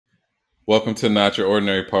Welcome to Not Your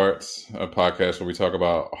Ordinary Parts, a podcast where we talk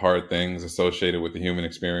about hard things associated with the human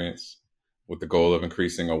experience with the goal of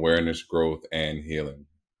increasing awareness, growth, and healing.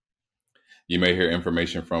 You may hear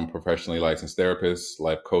information from professionally licensed therapists,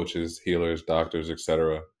 life coaches, healers, doctors,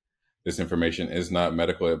 etc. This information is not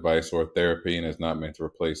medical advice or therapy and is not meant to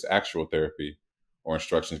replace actual therapy or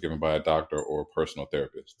instructions given by a doctor or personal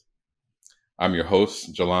therapist. I'm your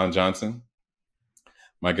host, Jalan Johnson.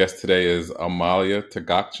 My guest today is Amalya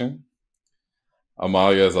Tagakchyan.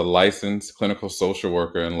 Amalya is a licensed clinical social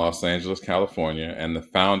worker in Los Angeles, California, and the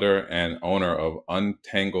founder and owner of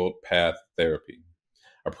Untangled Path Therapy,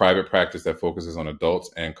 a private practice that focuses on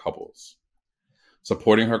adults and couples.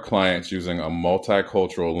 Supporting her clients using a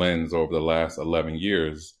multicultural lens over the last 11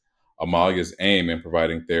 years, Amalya's aim in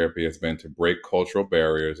providing therapy has been to break cultural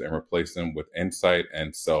barriers and replace them with insight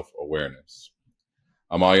and self-awareness.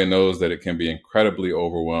 Amalya knows that it can be incredibly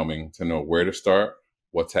overwhelming to know where to start,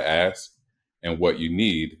 what to ask, and what you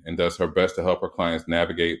need, and does her best to help her clients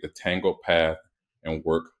navigate the tangled path and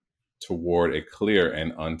work toward a clear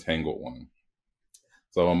and untangled one.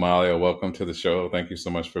 So, Amalya, welcome to the show. Thank you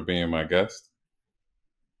so much for being my guest.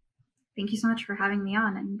 Thank you so much for having me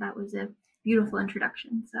on, and that was a beautiful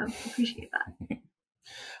introduction, so appreciate that.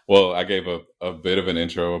 Well, I gave a bit of an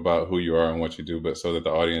intro about who you are and what you do, but so that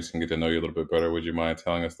the audience can get to know you a little bit better, would you mind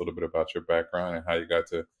telling us a little bit about your background and how you got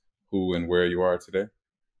to who and where you are today?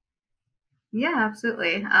 Yeah,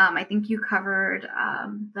 absolutely. I think you covered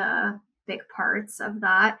the big parts of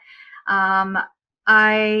that.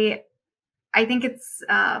 I I think it's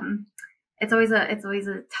always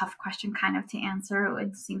a tough question kind of to answer.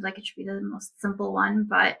 It seems like it should be the most simple one,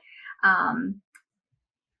 but um,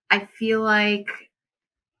 I feel like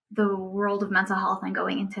the world of mental health and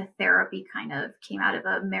going into therapy kind of came out of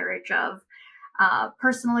a marriage of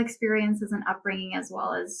personal experiences and upbringing, as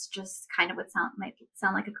well as just kind of what might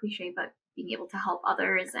sound like a cliche, but being able to help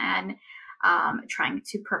others and trying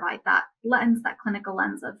to provide that lens, that clinical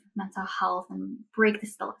lens of mental health and break the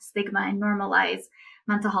stigma and normalize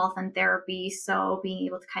mental health and therapy. So being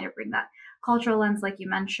able to kind of bring that cultural lens, like you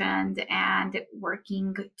mentioned, and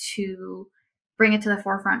working to bring it to the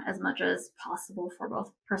forefront as much as possible for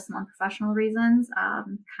both personal and professional reasons,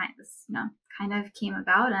 kind of came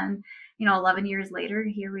about. And 11 years later,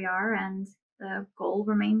 here we are, and the goal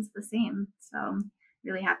remains the same. So I'm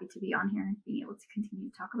really happy to be on here and being able to continue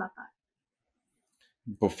to talk about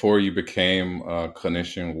that. Before you became a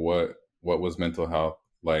clinician, what was mental health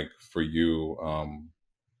like for you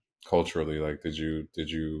culturally? Like, did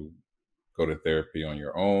you go to therapy on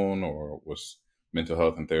your own, or was mental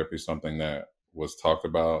health and therapy something that was talked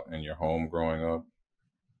about in your home growing up?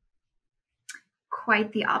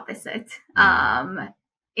 Quite the opposite. Mm-hmm.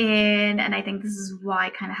 And I think this is why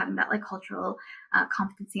kind of having that like cultural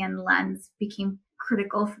competency and lens became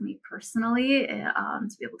critical for me personally,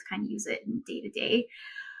 to be able to kind of use it in day to day.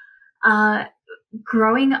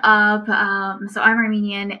 Growing up, so I'm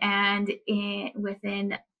Armenian, and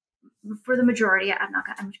for the majority, I'm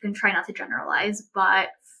going to try not to generalize, but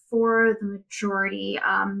for the majority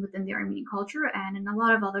within the Armenian culture and in a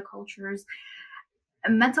lot of other cultures,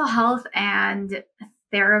 mental health and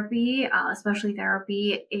therapy, especially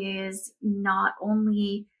therapy, is not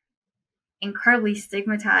only incredibly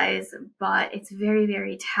stigmatized, but it's very,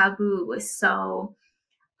 very taboo. So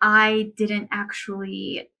it didn't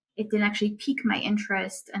actually pique my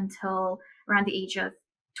interest until around the age of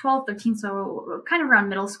 12, 13, so kind of around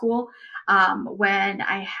middle school, when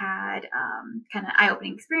I had kind of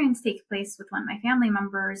eye-opening experience take place with one of my family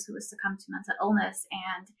members who was succumbed to mental illness.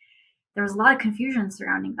 And there was a lot of confusion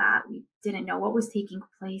surrounding that. We didn't know what was taking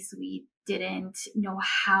place. We didn't know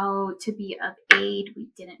how to be of aid. We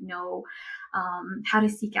didn't know how to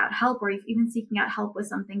seek out help, or if even seeking out help was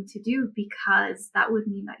something to do, because that would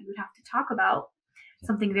mean that you would have to talk about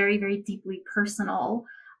something very, very deeply personal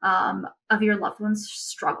of your loved one's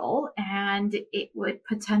struggle, and it would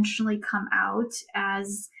potentially come out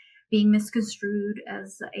as being misconstrued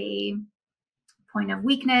as a point of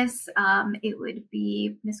weakness. It would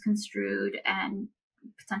be misconstrued and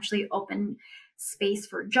potentially open space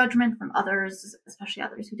for judgment from others, especially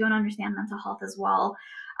others who don't understand mental health as well.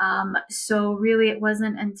 So really, it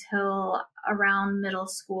wasn't until around middle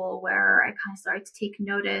school where I kind of started to take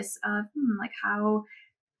notice of like how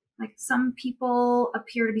like some people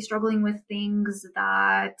appear to be struggling with things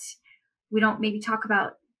that we don't maybe talk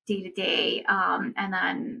about day to day. And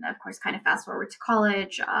then, of course, kind of fast forward to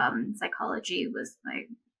college, psychology was my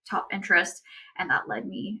top interest, and that led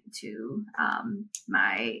me to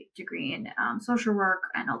my degree in social work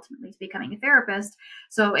and ultimately to becoming a therapist.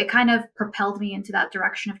 So it kind of propelled me into that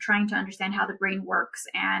direction of trying to understand how the brain works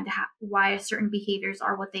and why certain behaviors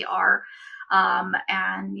are what they are.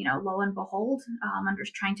 And lo and behold, I'm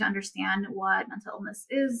just trying to understand what mental illness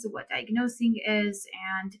is, what diagnosing is,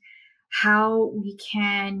 and how we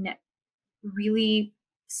can really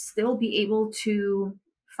still be able to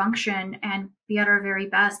function and be at our very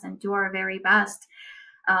best and do our very best,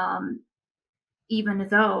 even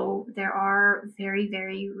though there are very,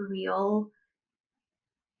 very real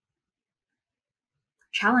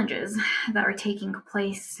challenges that are taking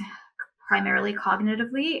place primarily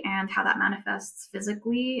cognitively, and how that manifests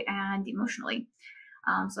physically and emotionally.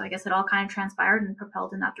 So I guess it all kind of transpired and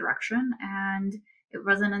propelled in that direction. And it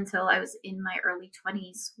wasn't until I was in my early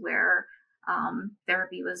 20s where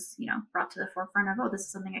therapy was, brought to the forefront of, oh, this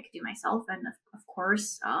is something I could do myself. And of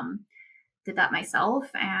course, did that myself,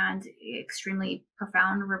 and extremely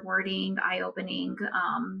profound, rewarding, eye-opening.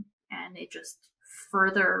 And it just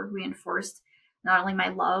further reinforced not only my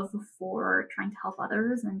love for trying to help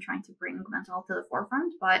others and trying to bring mental health to the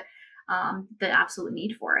forefront, but the absolute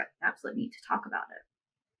need for it, the absolute need to talk about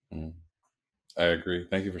it. I agree.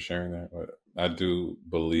 Thank you for sharing that. I do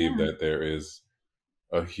believe that there is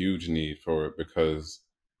a huge need for it, because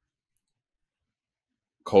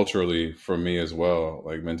culturally, for me as well,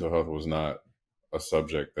 like, mental health was not a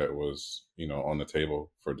subject that was, on the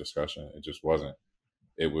table for discussion. It just wasn't.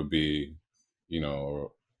 It would be,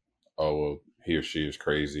 oh, well, he or she is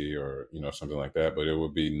crazy, or, something like that. But it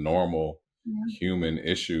would be normal human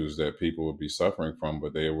issues that people would be suffering from,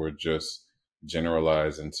 but they were just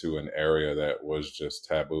generalized into an area that was just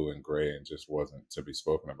taboo and gray and just wasn't to be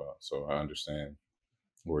spoken about. So I understand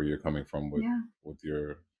where you're coming from with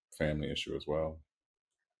your family issue as well.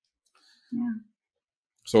 Yeah.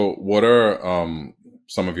 So what are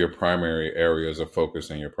some of your primary areas of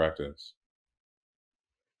focus in your practice?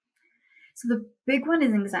 So the big one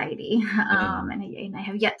is anxiety. And I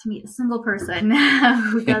have yet to meet a single person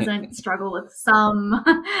who doesn't struggle with some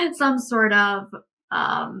sort of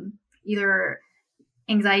either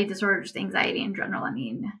anxiety disorder or just anxiety in general. I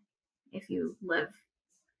mean, if you live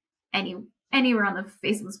anywhere on the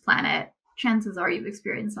face of this planet, chances are you've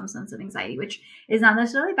experienced some sense of anxiety, which is not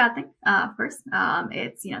necessarily a bad thing. Of course,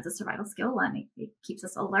 it's it's a survival skill, and it keeps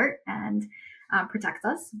us alert and protects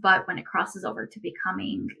us. But when it crosses over to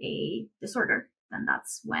becoming a disorder, then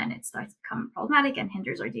that's when it starts to become problematic and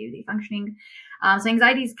hinders our day-to-day functioning. So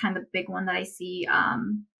anxiety is kind of the big one that I see.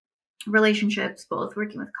 Relationships, both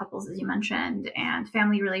working with couples, as you mentioned, and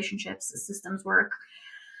family relationships, systems work,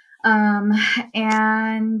 and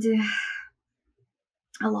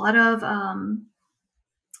a lot of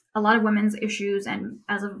women's issues, and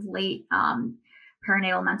as of late,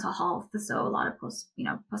 perinatal mental health. So a lot of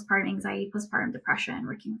postpartum anxiety, postpartum depression,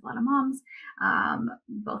 working with a lot of moms,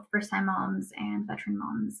 both first-time moms and veteran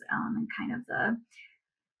moms, and kind of the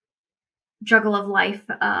juggle of life,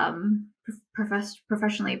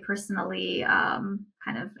 professionally, personally,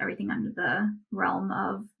 kind of everything under the realm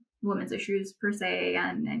of women's issues per se,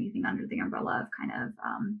 and anything under the umbrella of kind of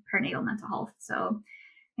perinatal mental health. So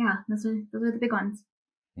yeah, those are the big ones.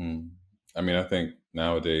 I mean, I think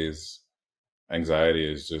nowadays anxiety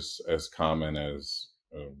is just as common as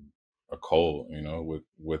a cold,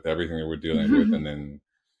 with everything that we're dealing with. And then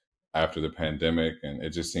after the pandemic, and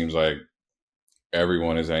it just seems like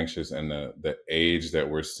everyone is anxious, and the age that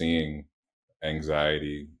we're seeing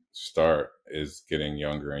anxiety start is getting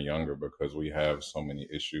younger and younger, because we have so many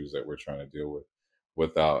issues that we're trying to deal with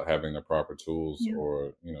without having the proper tools,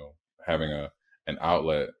 or having an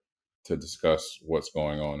outlet to discuss what's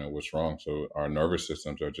going on and what's wrong. So our nervous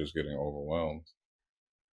systems are just getting overwhelmed.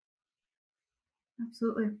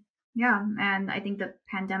 Absolutely. Yeah. And I think the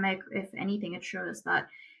pandemic, if anything, it showed us that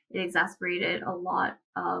it exacerbated a lot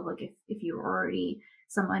of, like, if you were already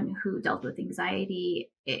someone who dealt with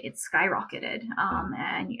anxiety, it skyrocketed.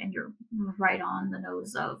 And you're right on the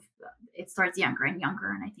nose of, it starts younger and younger.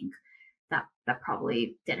 And I think that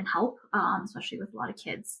probably didn't help, especially with a lot of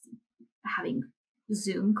kids having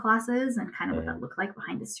Zoom classes and kind of what that looked like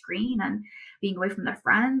behind the screen, and being away from their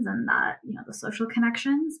friends, and that, the social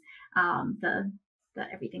connections, the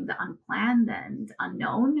everything, the unplanned and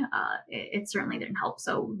unknown, it certainly didn't help.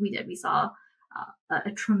 So we saw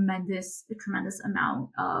a tremendous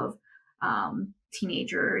amount of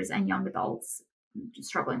teenagers and young adults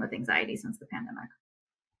struggling with anxiety since the pandemic.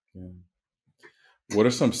 What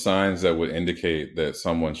are some signs that would indicate that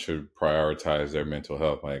someone should prioritize their mental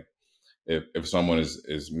health? Like, if someone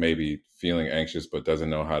is maybe feeling anxious but doesn't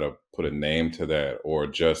know how to put a name to that, or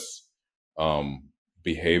just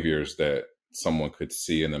behaviors that someone could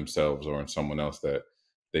see in themselves or in someone else that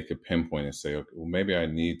they could pinpoint and say, okay, well, maybe I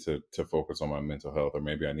need to focus on my mental health, or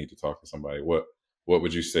maybe I need to talk to somebody? What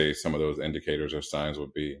would you say some of those indicators or signs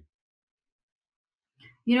would be?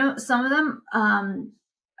 You know, some of them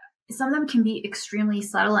can be extremely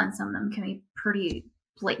subtle, and some of them can be pretty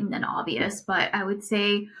blatant and obvious. But I would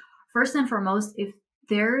say, first and foremost, if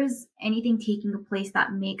there's anything taking place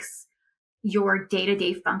that makes your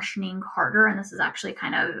day-to-day functioning harder, and this is actually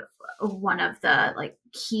kind of one of the like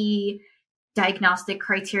key diagnostic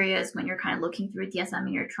criteria is when you're kind of looking through a DSM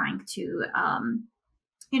and you're trying to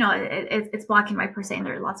it's black and white per se, and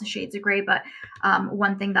there are lots of shades of gray, but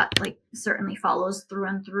one thing that like certainly follows through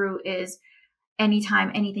and through is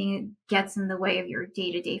anytime anything gets in the way of your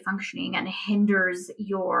day-to-day functioning and hinders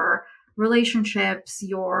your relationships,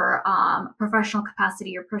 your professional capacity,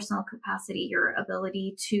 your personal capacity, your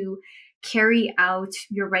ability to carry out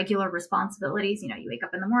your regular responsibilities. You know, you wake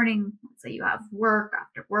up in the morning, let's say you have work,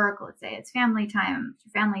 after work, let's say it's family time,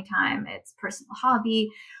 it's personal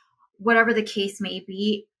hobby, whatever the case may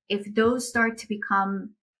be. If those start to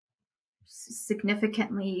become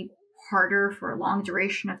significantly harder for a long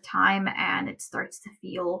duration of time, and it starts to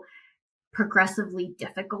feel progressively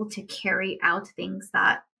difficult to carry out things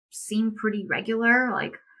that seem pretty regular,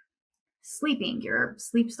 like sleeping, your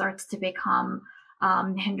sleep starts to become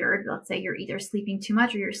hindered. Let's say you're either sleeping too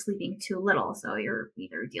much or you're sleeping too little. So you're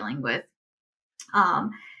either dealing with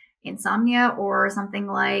insomnia or something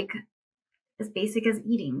like as basic as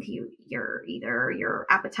eating. You're either your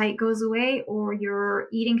appetite goes away or you're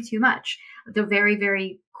eating too much. The very,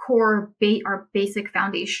 very core our basic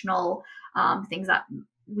foundational things that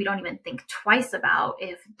we don't even think twice about,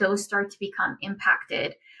 if those start to become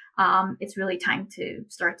impacted, it's really time to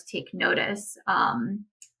start to take notice.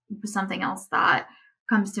 Something else that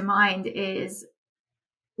comes to mind is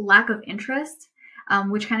lack of interest,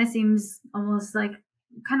 which kind of seems almost like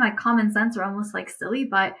kind of like common sense or almost like silly,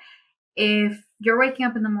 but if you're waking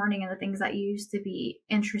up in the morning and the things that you used to be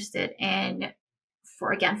interested in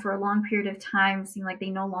for a long period of time seem like they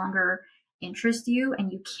no longer interest you,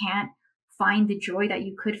 and you can't find the joy that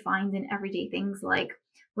you could find in everyday things like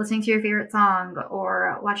listening to your favorite song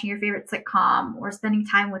or watching your favorite sitcom or spending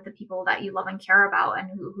time with the people that you love and care about and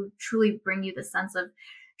who truly bring you the sense of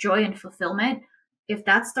joy and fulfillment, if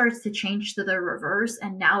that starts to change to the reverse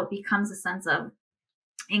and now it becomes a sense of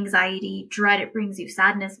anxiety, dread, it brings you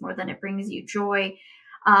sadness more than it brings you joy.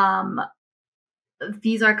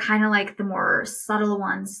 These are kind of like the more subtle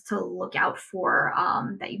ones to look out for,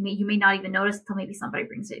 that you may not even notice until maybe somebody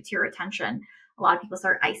brings it to your attention. A lot of people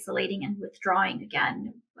start isolating and withdrawing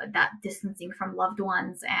again, that distancing from loved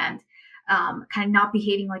ones and kind of not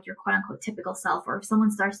behaving like your quote unquote typical self, or if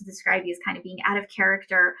someone starts to describe you as kind of being out of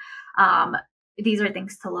character, these are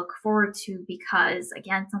things to look forward to, because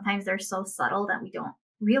again, sometimes they're so subtle that we don't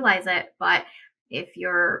realize it. But if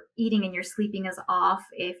your eating and your sleeping is off,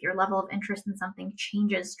 if your level of interest in something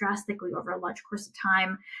changes drastically over a large course of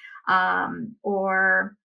time,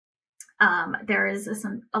 or there is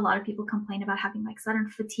a lot of people complain about having like sudden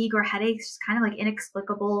fatigue or headaches, just kind of like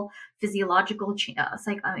inexplicable physiological,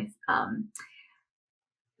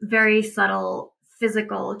 very subtle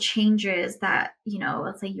physical changes that,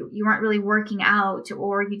 let's say you weren't really working out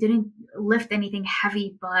or you didn't lift anything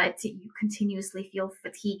heavy, but you continuously feel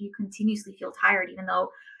fatigued, you continuously feel tired, even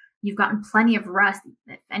though you've gotten plenty of rest.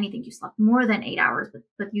 If anything, you slept more than 8 hours,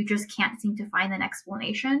 but you just can't seem to find an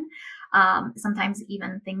explanation. Sometimes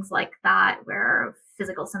even things like that, where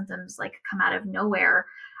physical symptoms like come out of nowhere,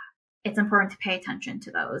 it's important to pay attention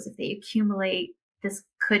to those. If they accumulate, this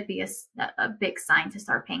could be a big sign to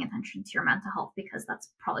start paying attention to your mental health, because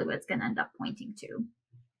that's probably what it's going to end up pointing to.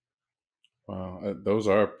 Wow, those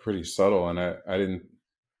are pretty subtle, and I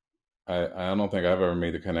don't think I've ever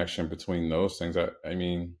made the connection between those things. I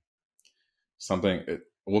mean,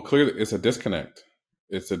 clearly it's a disconnect.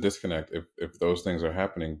 It's a disconnect if those things are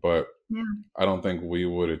happening, but yeah. I don't think we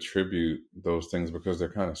would attribute those things because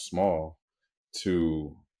they're kind of small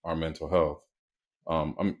to our mental health.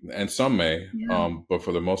 And some may, but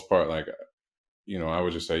for the most part, like, I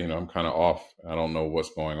would just say, I'm kind of off. I don't know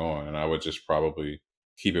what's going on. And I would just probably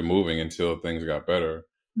keep it moving until things got better.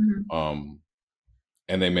 Mm-hmm.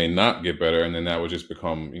 And they may not get better. And then that would just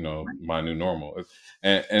become, my new normal.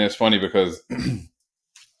 And it's funny because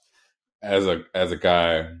as a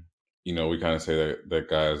guy, we kind of say that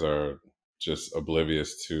guys are just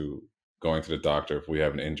oblivious to going to the doctor if we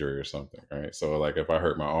have an injury or something, right? So like if I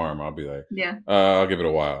hurt my arm, I'll be like, I'll give it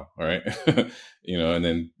a while, all right? And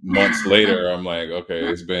then months later, I'm like, okay,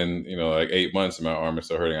 it's been, like 8 months and my arm is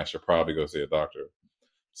still hurting. I should probably go see a doctor.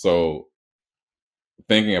 So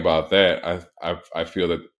thinking about that, I feel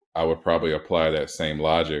that I would probably apply that same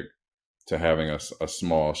logic to having a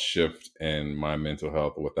small shift in my mental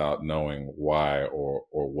health without knowing why or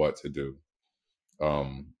what to do.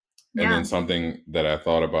 And then Yeah. something that I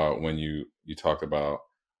thought about when you talked about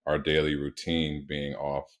our daily routine being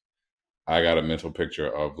off, I got a mental picture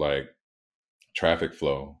of like traffic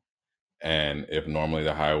flow. And if normally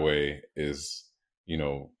the highway is, you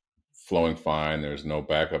know, flowing fine, there's no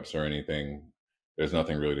backups or anything, there's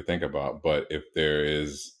nothing really to think about. But if there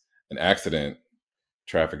is an accident,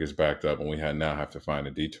 traffic is backed up and we now have to find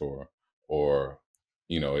a detour, or,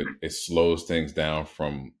 you know, it slows things down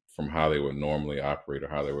from how they would normally operate or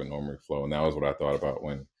how they would normally flow. And that was what I thought about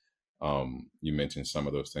when you mentioned some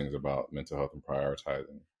of those things about mental health and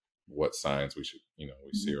prioritizing what signs we should, you know,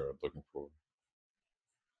 we see or looking for.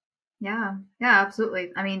 Yeah, yeah,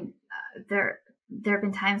 absolutely. I mean, there have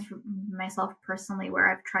been times for myself personally where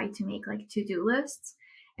I've tried to make like to-do lists,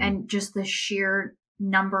 and just the sheer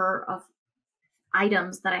number of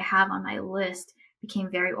items that I have on my list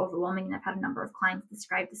became very overwhelming. And I've had a number of clients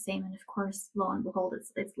describe the same. And of course, lo and behold,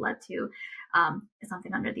 it's led to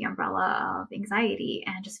something under the umbrella of anxiety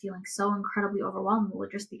and just feeling so incredibly overwhelmed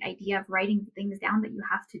with just the idea of writing things down that you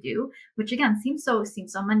have to do, which again seems so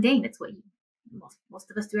mundane. It's what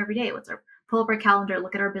most of us do every day. Let's pull up our calendar,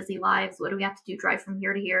 look at our busy lives. What do we have to do? Drive from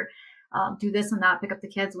here to here, do this and that, pick up the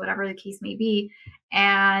kids, whatever the case may be.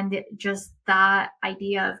 And just that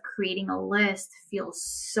idea of creating a list feels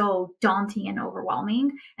so daunting and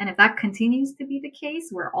overwhelming. And if that continues to be the case,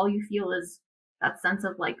 where all you feel is that sense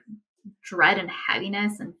of like dread and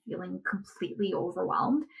heaviness and feeling completely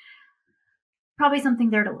overwhelmed, probably something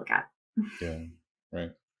there to look at. Yeah,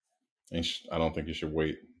 right. And I don't think you should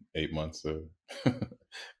wait 8 months to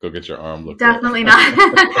go get your arm looked at. Definitely not.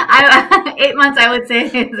 8 months, I would say,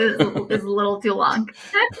 is a little too long.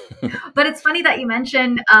 But it's funny that you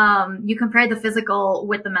mentioned you compared the physical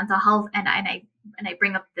with the mental health, and I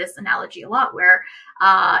bring up this analogy a lot, where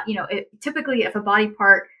typically if a body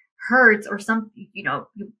part hurts or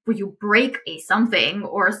you break something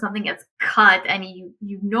or something gets cut and you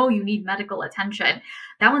need medical attention,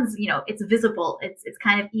 that one's it's visible, it's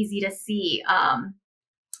kind of easy to see.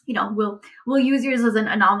 We'll use yours as an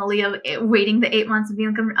anomaly of waiting the 8 months and being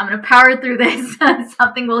like, I'm going to power through this.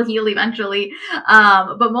 Something will heal eventually.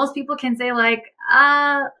 But most people can say like,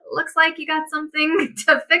 looks like you got something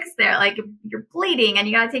to fix there. Like you're bleeding and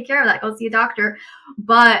you got to take care of that. Go see a doctor.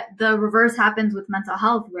 But the reverse happens with mental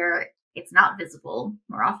health, where it's not visible.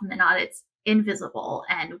 More often than not, it's invisible.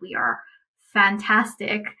 And we are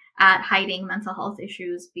fantastic at hiding mental health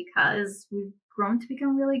issues because we've grown to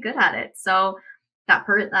become really good at it. So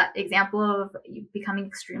that example of you becoming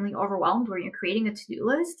extremely overwhelmed where you're creating a to-do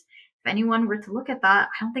list, if anyone were to look at that,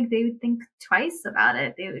 I don't think they would think twice about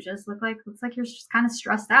it. They would just looks like you're just kind of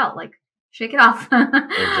stressed out, like shake it off.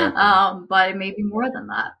 Exactly. But it may be more than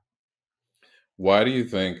that. Why do you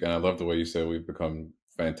think, and I love the way you said we've become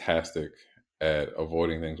fantastic at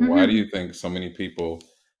avoiding things. Why do you think so many people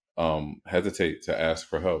hesitate to ask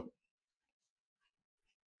for help?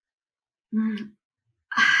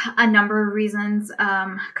 A number of reasons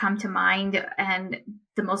come to mind, and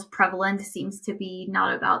the most prevalent seems to be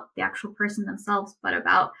not about the actual person themselves, but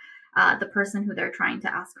about the person who they're trying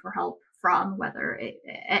to ask for help from, whether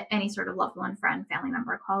any sort of loved one, friend, family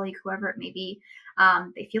member, colleague, whoever it may be.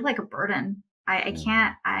 They feel like a burden. I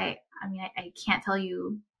can't tell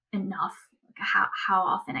you enough how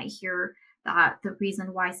often I hear that the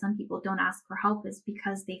reason why some people don't ask for help is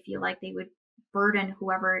because they feel like they would burden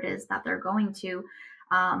whoever it is that they're going to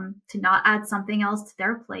not add something else to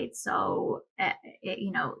their plate. So,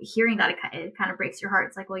 hearing that, it kind of breaks your heart.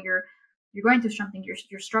 It's like, well, you're going through something,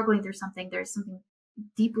 you're struggling through something. There's something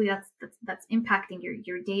deeply that's impacting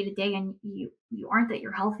your day to day, and you aren't at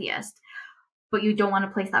your healthiest, but you don't want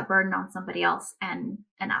to place that burden on somebody else and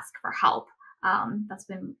ask for help. That's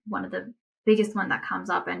been one of the biggest one that comes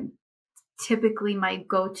up, and typically my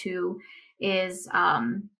go-to is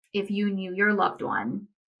if you knew your loved one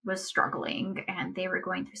was struggling and they were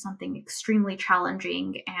going through something extremely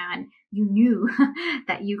challenging and you knew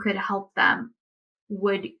that you could help them,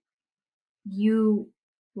 would you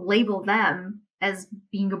label them as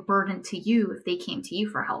being a burden to you if they came to you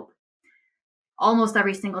for help? Almost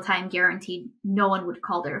every single time, guaranteed, no one would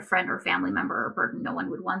call their friend or family member a burden. No one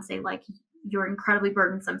would once say like, you're incredibly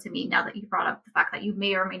burdensome to me, now that you brought up the fact that you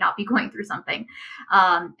may or may not be going through something.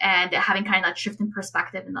 And having kind of that shift in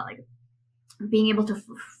perspective and that like being able to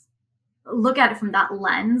look at it from that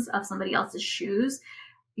lens of somebody else's shoes,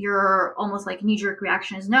 your almost like knee-jerk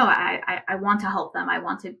reaction is no, I want to help them. I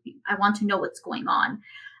want to know what's going on.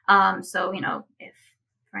 So, if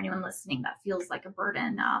for anyone listening that feels like a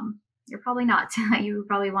burden, you're probably not. You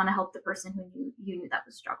probably want to help the person who you knew that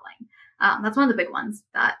was struggling. That's one of the big ones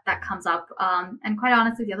that comes up. And quite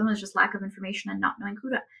honestly, the other one is just lack of information and not knowing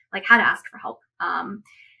how to ask for help.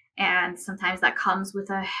 And sometimes that comes with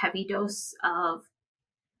a heavy dose of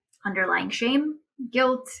underlying shame,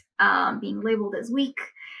 guilt, being labeled as weak.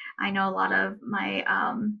 I know a lot of my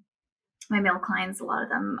male clients, a lot of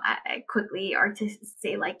them I quickly are to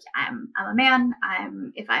say, like, I'm a man.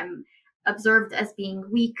 If I'm observed as being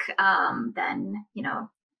weak, then,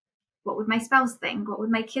 what would my spouse think? What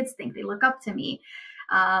would my kids think? They look up to me.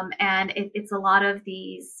 And it's a lot of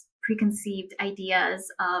these preconceived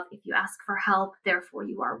ideas of, if you ask for help, therefore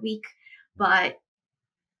you are weak. But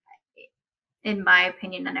in my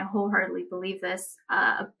opinion, and I wholeheartedly believe this,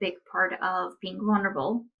 a big part of being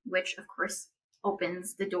vulnerable, which of course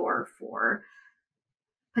opens the door for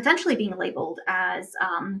potentially being labeled as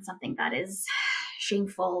something that is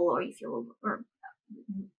shameful, or you feel, or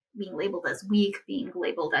being labeled as weak, being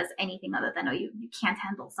labeled as anything other than, oh, you can't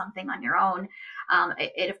handle something on your own.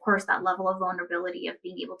 It of course, that level of vulnerability of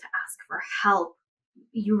being able to ask for help,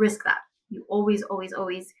 you risk that. You always, always,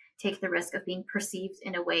 always take the risk of being perceived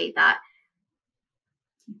in a way that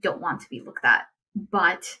you don't want to be looked at.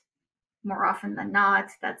 But more often than not,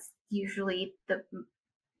 that's usually the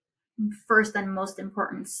first and most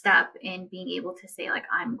important step in being able to say, like,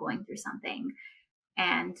 I'm going through something,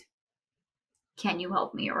 and can you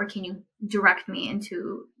help me, or can you direct me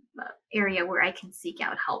into an area where I can seek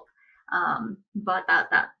out help? But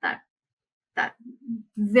that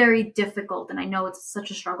very difficult, and I know it's such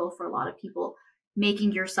a struggle for a lot of people,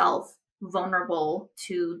 making yourself vulnerable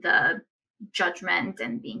to the judgment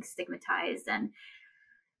and being stigmatized and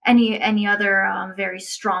any other very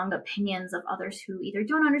strong opinions of others who either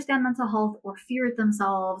don't understand mental health or fear it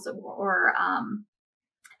themselves, or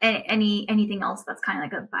anything else that's kind of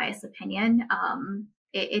like a biased opinion.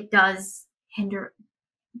 It does hinder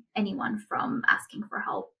anyone from asking for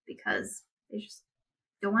help, because they just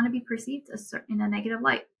don't want to be perceived in a negative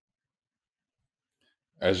light.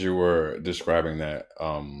 As you were describing that,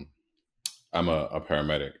 I'm a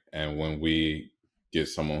paramedic, and when we get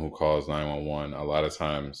someone who calls 911, a lot of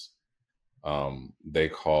times they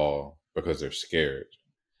call because they're scared.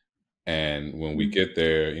 And when we get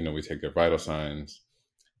there, we take their vital signs,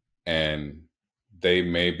 and they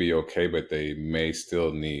may be okay, but they may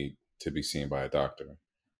still need to be seen by a doctor.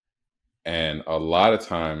 And a lot of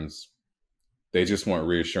times they just want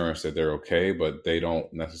reassurance that they're okay, but they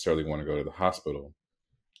don't necessarily want to go to the hospital.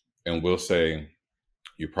 And we'll say,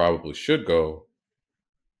 you probably should go.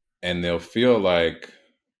 And they'll feel like,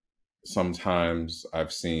 sometimes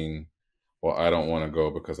I've seen, well, I don't want to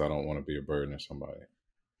go because I don't want to be a burden to somebody,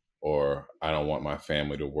 or I don't want my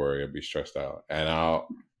family to worry or be stressed out. And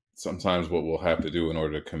sometimes what we'll have to do in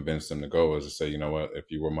order to convince them to go is to say, you know what,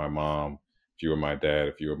 if you were my mom, if you were my dad,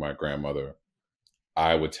 if you were my grandmother,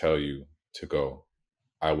 I would tell you to go.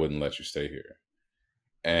 I wouldn't let you stay here.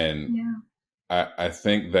 And I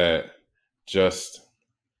think that just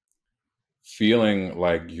feeling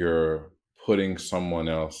like you're putting someone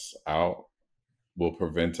else out will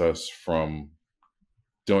prevent us from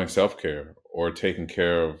doing self-care or taking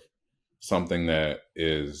care of something that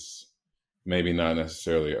is maybe not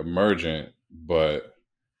necessarily emergent, but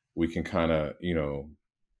we can kind of,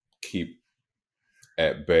 keep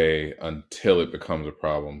at bay until it becomes a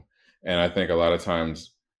problem. And I think a lot of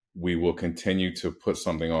times we will continue to put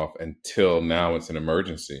something off until now it's an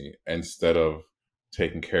emergency, instead of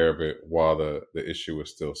taking care of it while the issue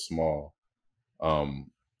is still small.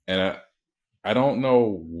 And I don't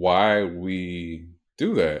know why we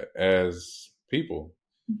do that as people.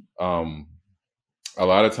 A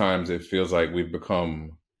lot of times it feels like we've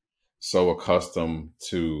become so accustomed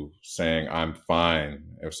to saying I'm fine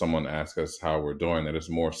if someone asks us how we're doing, that it's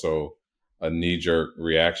more so a knee-jerk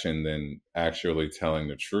reaction than actually telling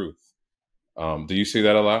the truth. Do you see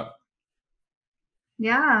that a lot?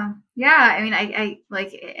 Yeah. I mean, I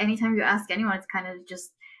like, anytime you ask anyone, it's kind of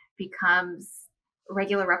just becomes a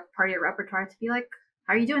regular part of your repertoire to be like,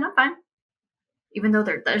 how are you doing? I'm fine. Even though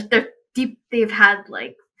they're deep, they've had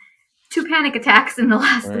like 2 panic attacks in the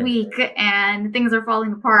last week, and things are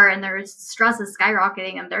falling apart, and their stress is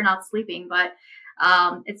skyrocketing, and they're not sleeping. But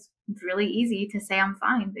it's really easy to say I'm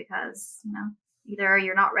fine, because either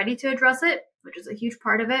you're not ready to address it, which is a huge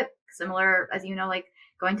part of it. Similar, as like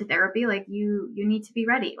going to therapy, like you need to be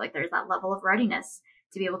ready. Like there's that level of readiness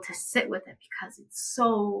to be able to sit with it, because it's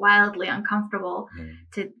so wildly uncomfortable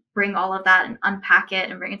to bring all of that and unpack it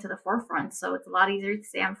and bring it to the forefront. So it's a lot easier to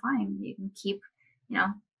say I'm fine. You can keep,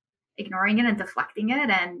 ignoring it and deflecting it,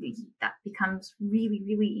 and that becomes really,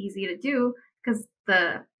 really easy to do, because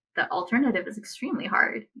the alternative is extremely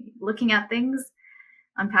hard. Looking at things,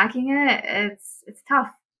 unpacking it, it's tough.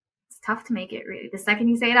 It's tough to make it real. The second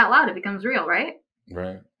you say it out loud, it becomes real, right?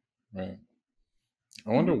 Right. Right. I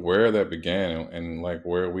wonder where that began and like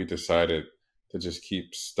where we decided to just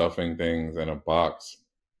keep stuffing things in a box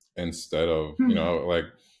instead of, like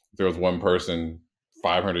there was one person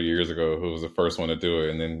 500 years ago who was the first one to do it.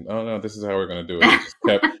 And then, oh no, this is how we're going to do it. It just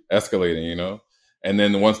kept escalating, And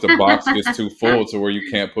then once the box gets too full to where you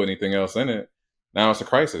can't put anything else in it, now it's a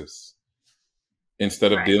crisis.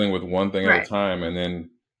 Instead of Right. dealing with one thing at a Right. time, and then,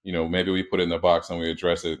 maybe we put it in the box and we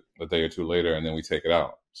address it a day or two later, and then we take it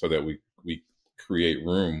out so that we create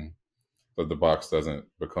room so the box doesn't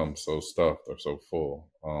become so stuffed or so full.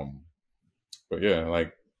 But yeah,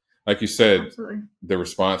 like you said, Absolutely. the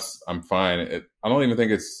response, I'm fine. I don't even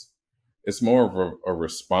think it's more of a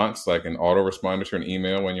response, like an autoresponder to an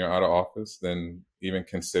email when you're out of office, than even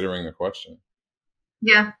considering the question.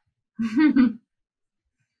 Yeah.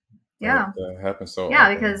 Yeah. That happens so Yeah,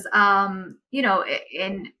 often. because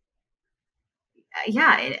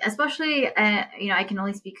especially I can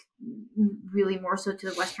only speak really more so to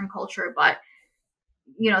the Western culture, but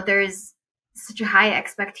there is such a high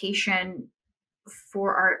expectation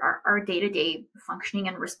for our day-to-day functioning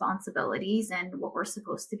and responsibilities and what we're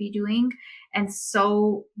supposed to be doing, and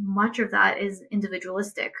so much of that is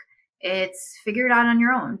individualistic. It's figure it out on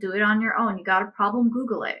your own, do it on your own. You got a problem,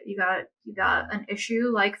 Google it. You got an issue,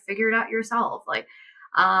 like figure it out yourself. Like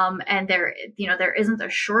and there isn't a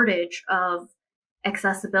shortage of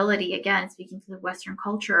accessibility, again speaking to the Western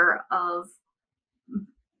culture, of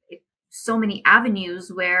so many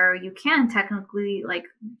avenues where you can technically like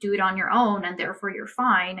do it on your own, and therefore you're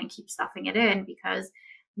fine, and keep stuffing it in because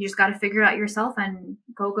you just got to figure it out yourself and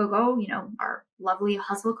go, our lovely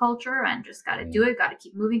hustle culture, and just got to do it, got to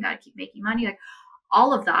keep moving, got to keep making money, like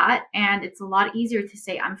all of that. And it's a lot easier to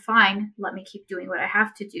say, I'm fine, let me keep doing what I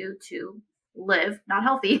have to do to live, not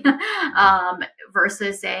healthy,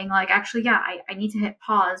 versus saying like, actually, yeah, I need to hit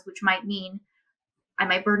pause, which might mean I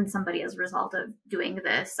might burden somebody as a result of doing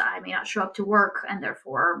this. I may not show up to work, and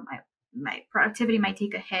therefore my productivity might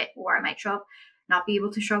take a hit, or I might not be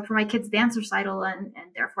able to show up for my kid's dance recital, and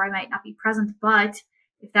therefore I might not be present. But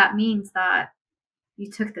if that means that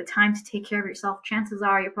you took the time to take care of yourself, chances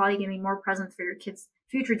are you're probably going to be more present for your kids'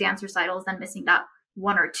 future dance recitals than missing that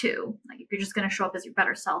one or two. Like if you're just going to show up as your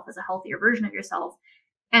better self, as a healthier version of yourself,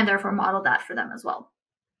 and therefore model that for them as well.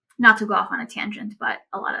 Not to go off on a tangent, but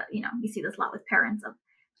a lot of, we see this a lot with parents of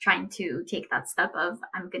trying to take that step of,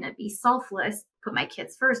 I'm going to be selfless, put my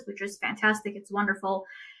kids first, which is fantastic. It's wonderful.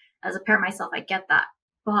 As a parent myself, I get that.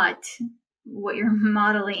 But what you're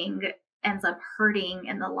modeling ends up hurting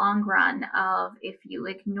in the long run of, if you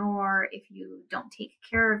ignore, if you don't take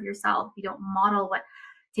care of yourself, if you don't model what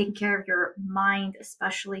taking care of your mind,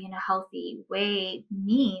 especially in a healthy way,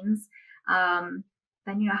 means,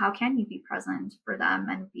 then how can you be present for them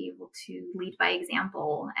and be able to lead by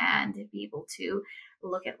example and be able to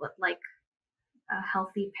look at what like a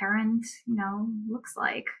healthy parent looks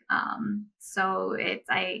like. So it's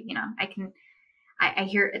I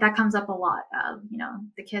hear that comes up a lot of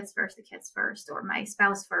the kids first, or my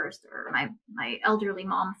spouse first, or my elderly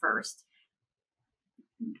mom first.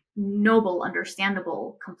 Noble,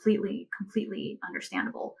 understandable, completely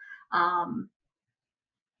understandable.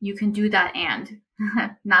 You can do that, and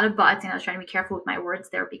not a but. And I was trying to be careful with my words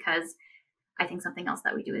there, because I think something else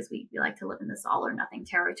that we do is we like to live in this all or nothing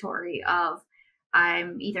territory of,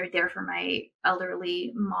 I'm either there for my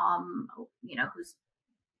elderly mom, who's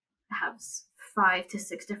has 5 to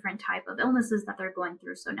 6 different type of illnesses that they're going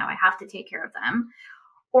through, so now I have to take care of them,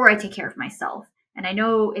 or I take care of myself. And I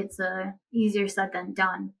know it's easier said than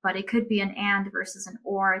done, but it could be an and versus an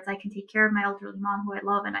or. It's I can take care of my elderly mom who I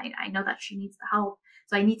love, and I know that she needs the help.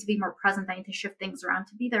 So I need to be more present. I need to shift things around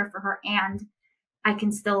to be there for her. And I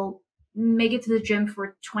can still make it to the gym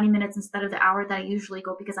for 20 minutes instead of the hour that I usually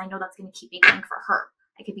go, because I know that's going to keep me going for her.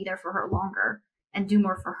 I could be there for her longer and do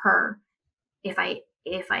more for her if I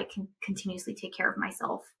can continuously take care of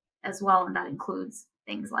myself as well. And that includes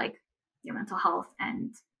things like your mental health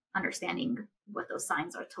and understanding what those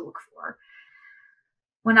signs are to look for.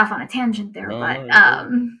 Went off on a tangent there, but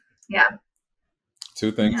yeah.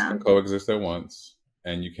 Two things can coexist at once,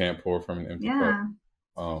 and you can't pour from an empty cup.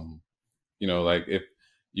 Like if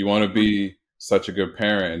you want to be such a good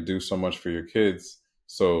parent and do so much for your kids,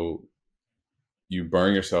 so you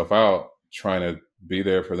burn yourself out trying to be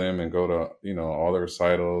there for them and go to, all the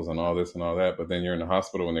recitals and all this and all that, but then you're in the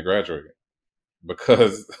hospital when they graduate,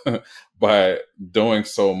 because by doing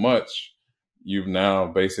so much, you've now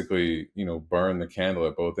basically, burned the candle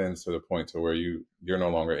at both ends to the point to where you're no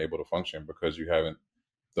longer able to function because you haven't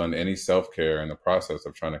done any self-care in the process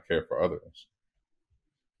of trying to care for others.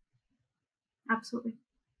 Absolutely.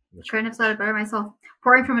 Couldn't have said it better myself.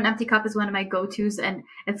 Pouring from an empty cup is one of my go-tos, and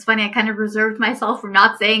it's funny, I kind of reserved myself from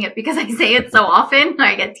not saying it because I say it so often.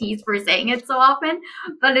 I get teased for saying it so often,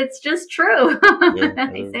 but it's just true. Yeah,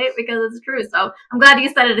 I say it because it's true. So I'm glad you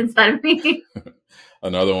said it instead of me.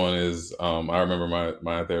 Another one is, I remember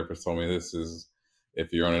my therapist told me this is,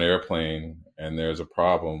 if you're on an airplane and there's a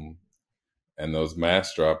problem and those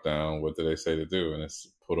masks drop down, what do they say to do? And it's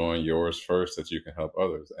put on yours first that you can help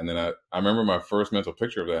others. And then I remember my first mental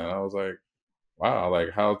picture of that, and I was like, wow,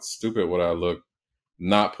 like how stupid would I look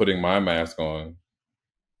not putting my mask on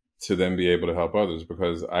to then be able to help others,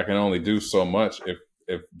 because I can only do so much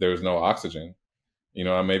if there's no oxygen.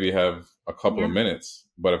 I maybe have a couple of minutes,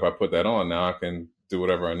 but if I put that on, now I can do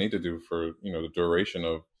whatever I need to do for, the duration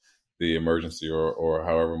of the emergency or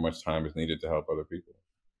however much time is needed to help other people.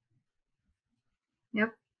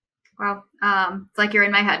 Yep. Wow. It's like you're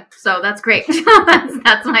in my head. So that's great.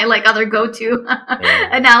 that's my other go-to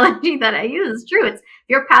analogy that I use. It's true. It's, if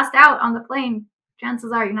you're passed out on the plane,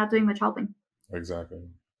 chances are you're not doing much helping. Exactly.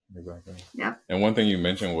 Yep. And one thing you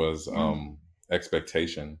mentioned was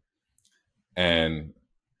expectation. And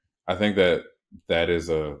I think that is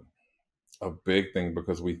a big thing,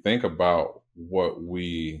 because we think about what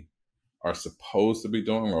we are supposed to be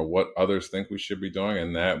doing or what others think we should be doing,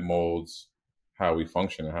 and that molds how we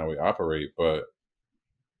function and how we operate. But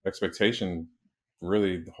expectation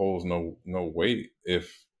really holds no weight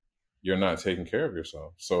if you're not taking care of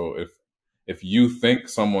yourself. So if you think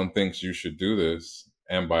someone thinks you should do this,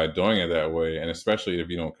 and by doing it that way, and especially if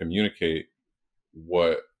you don't communicate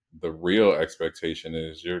what the real expectation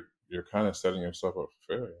is, you're kind of setting yourself up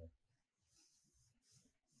for failure.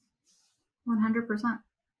 100%.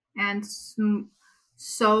 And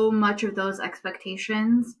so much of those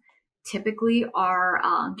expectations typically are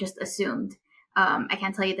just assumed. I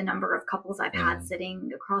can't tell you the number of couples I've had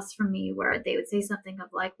sitting across from me where they would say something of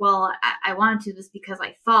like, well, I wanted to do this because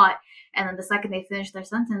I thought, and then the second they finish their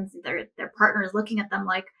sentence, their partner is looking at them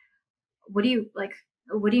like, what do you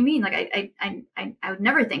mean? Like, I would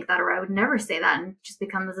never think that, or I would never say that, and just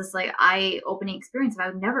becomes this eye-opening experience of I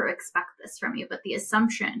would never expect this from you. But the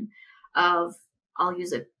assumption of, I'll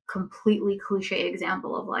use a completely cliche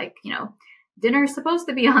example of dinner's supposed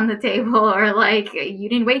to be on the table, or you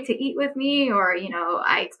didn't wait to eat with me, or,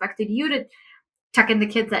 I expected you to tuck in the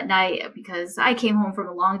kids at night because I came home from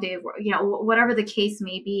a long day of work, whatever the case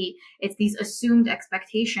may be. It's these assumed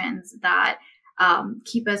expectations that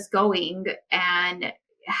keep us going and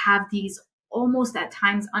have these almost at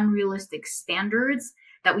times unrealistic standards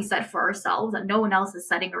that we set for ourselves that no one else is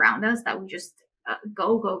setting around us, that we just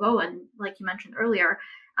go. And like you mentioned earlier,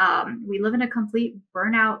 we live in a complete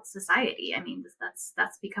burnout society. I mean,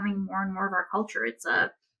 that's becoming more and more of our culture. It's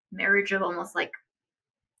a marriage of almost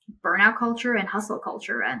burnout culture and hustle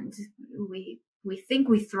culture. And we think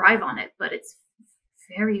we thrive on it, but it's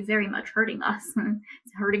very, very much hurting us.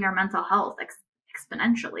 It's hurting our mental health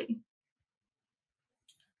exponentially.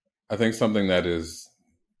 I think something that is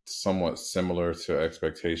somewhat similar to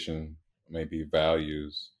expectation may be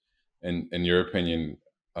values. In your opinion,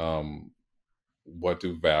 what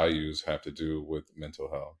do values have to do with mental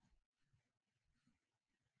health?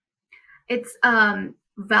 It's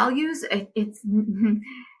values. It's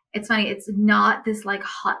funny. It's not this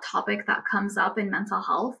hot topic that comes up in mental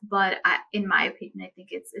health, but in my opinion, I think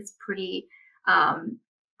it's pretty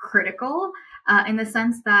critical in the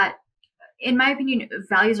sense that, in my opinion,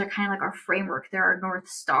 values are kind of like our framework. They're our North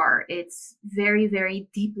Star. It's very, very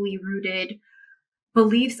deeply rooted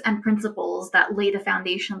beliefs and principles that lay the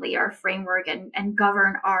foundation, lay our framework, and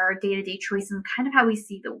govern our day-to-day choices and kind of how we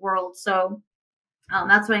see the world. So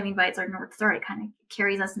that's what I mean by it's our North Star. It kind of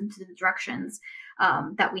carries us into the directions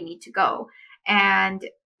that we need to go. And,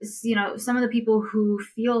 some of the people who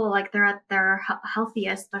feel like they're at their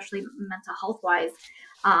healthiest, especially mental health wise,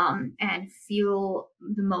 and feel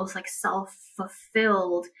the most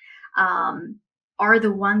self-fulfilled, are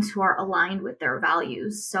the ones who are aligned with their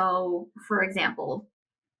values. So, for example,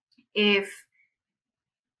 if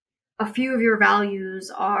a few of your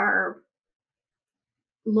values are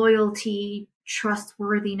loyalty,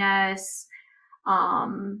 trustworthiness,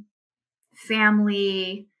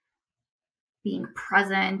 family, being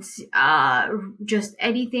present, just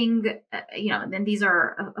anything, then these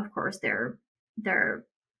are, of course, they're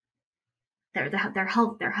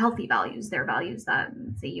healthy values. They're values that,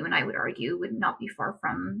 say, you and I would argue would not be far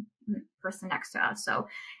from the person next to us. So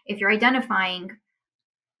if you're identifying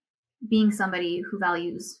being somebody who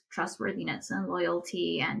values trustworthiness and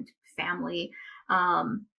loyalty and family.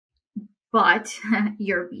 But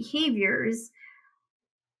your behaviors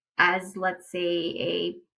as, let's say,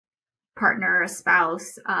 a partner, a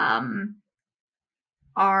spouse,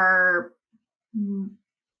 are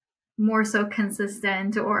more so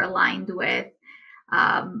consistent or aligned with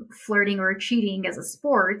flirting or cheating as a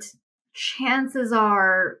sport, chances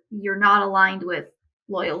are you're not aligned with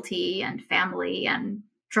loyalty and family and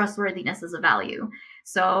trustworthiness as a value.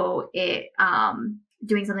 So it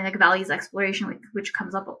doing something like values exploration, which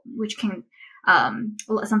comes up, which can some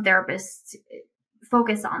therapists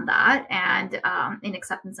focus on that, and in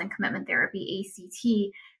acceptance and commitment therapy, ACT,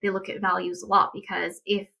 they look at values a lot, because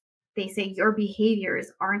if they say your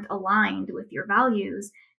behaviors aren't aligned with your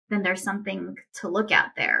values, then there's something to look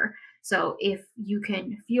at there. So if you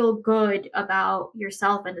can feel good about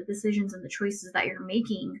yourself and the decisions and the choices that you're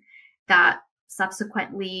making that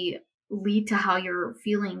subsequently lead to how you're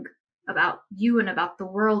feeling about you and about the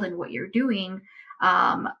world and what you're doing,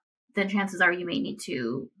 then chances are you may need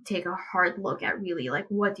to take a hard look at really like,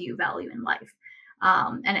 what do you value in life?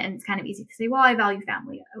 And it's kind of easy to say, well, I value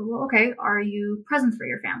family. Well, okay, are you present for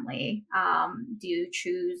your family? Do you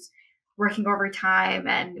choose working overtime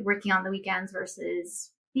and working on the weekends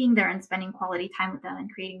versus being there and spending quality time with them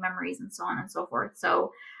and creating memories and so on and so forth?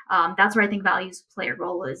 So that's where I think values play a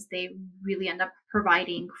role, is they really end up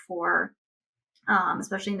providing for,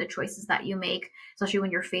 especially in the choices that you make, especially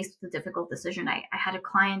when you're faced with a difficult decision. I had a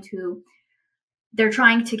client who they're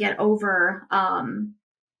trying to get over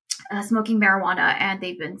smoking marijuana, and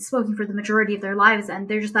they've been smoking for the majority of their lives, and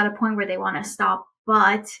they're just at a point where they want to stop,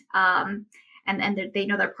 but and they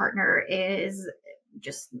know their partner is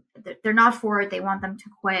just, they're not for it. They want them to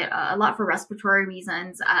quit, a lot for respiratory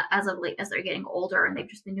reasons, as of late, as they're getting older, and they've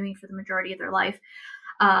just been doing it for the majority of their life.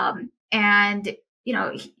 And you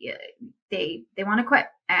know, they want to quit,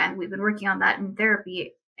 and we've been working on that in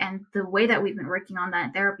therapy. And the way that we've been working on that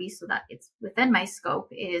in therapy, so that it's within my scope,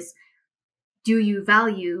 is, do you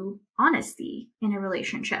value honesty in a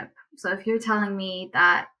relationship? So if you're telling me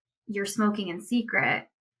that you're smoking in secret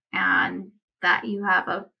and that you have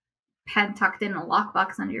a pen tucked in a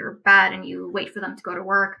lockbox under your bed and you wait for them to go to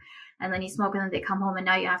work and then you smoke and then they come home and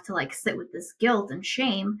now you have to like sit with this guilt and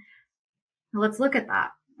shame, let's look at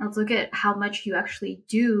that. Let's look at how much you actually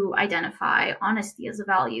do identify honesty as a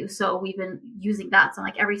value. So we've been using that. So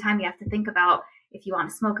like every time you have to think about, if you want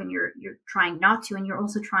to smoke and you're trying not to, and you're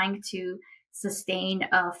also trying to sustain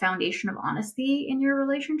a foundation of honesty in your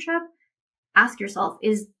relationship, ask yourself,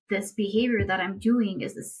 is this behavior that I'm doing,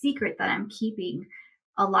 is the secret that I'm keeping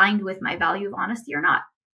aligned with my value of honesty or not?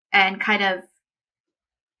 And kind of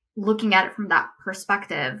looking at it from that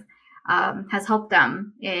perspective has helped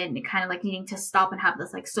them in kind of like needing to stop and have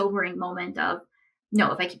this like sobering moment of,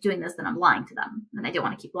 no, if I keep doing this, then I'm lying to them, and I don't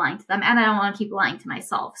want to keep lying to them, and I don't want to keep lying to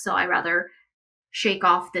myself. So I rather shake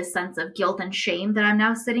off this sense of guilt and shame that I'm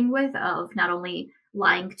now sitting with, of not only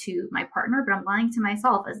lying to my partner, but I'm lying to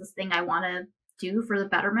myself as this thing I want to do for the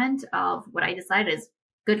betterment of what I decided is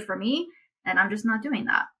good for me, and I'm just not doing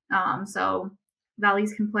that. So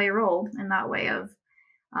values can play a role in that way of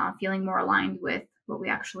feeling more aligned with what we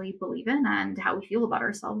actually believe in and how we feel about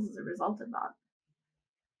ourselves as a result of that.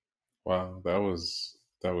 Wow, that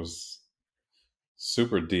was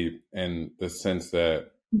super deep, in the sense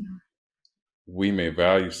that we may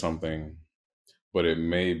value something, but it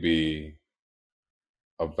may be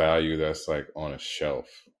a value that's like on a shelf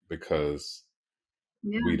because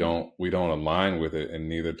we don't align with it, and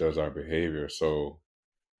neither does our behavior. So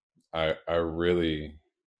I really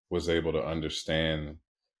was able to understand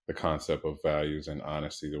the concept of values and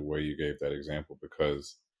honesty the way you gave that example,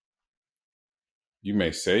 because you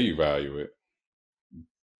may say you value it,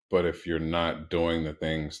 but if you're not doing the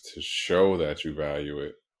things to show that you value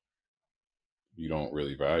it, you don't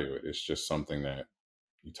really value it. It's just something that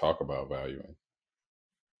you talk about valuing.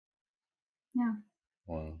 Yeah.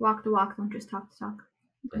 Wow. Walk the walk, don't just talk the talk.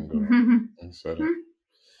 Bingo. Said it.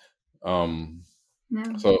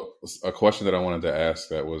 No. So a question that I wanted to ask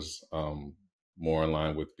that was more in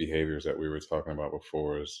line with behaviors that we were talking about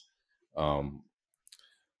before is,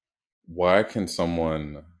 why can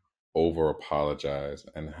someone over apologize,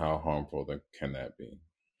 and how harmful can that be?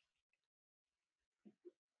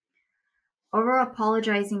 Over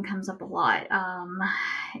apologizing comes up a lot.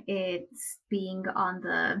 It's being on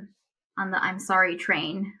the I'm sorry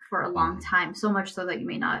train for a long time, so much so that you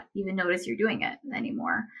may not even notice you're doing it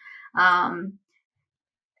anymore.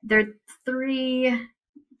 There are three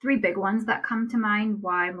big ones that come to mind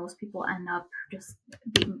why most people end up just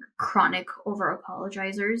being chronic over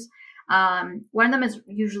apologizers. One of them is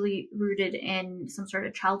usually rooted in some sort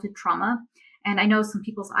of childhood trauma. And I know some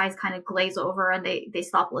people's eyes kind of glaze over and they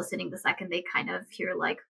stop listening the second they kind of hear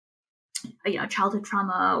like, childhood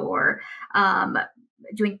trauma or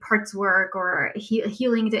doing parts work or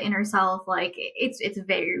healing the inner self. Like it's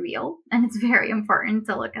very real and it's very important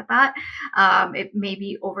to look at that. It may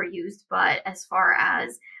be overused, but as far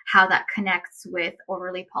as how that connects with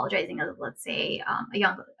overly apologizing of, let's say, a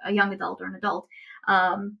young adult or an adult,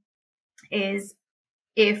 is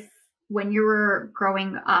if when you were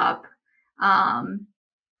growing up,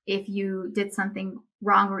 if you did something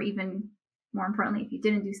wrong, or even more importantly, if you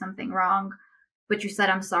didn't do something wrong, but you said,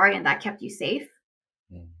 I'm sorry, and that kept you safe,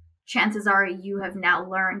 chances are you have now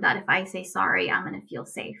learned that if I say sorry, I'm going to feel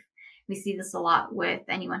safe. We see this a lot with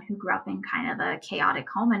anyone who grew up in kind of a chaotic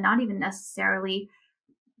home, and not even necessarily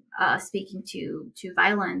speaking to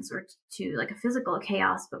violence or to like a physical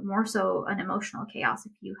chaos, but more so an emotional chaos.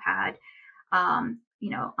 If you had,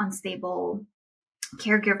 unstable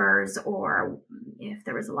caregivers, or if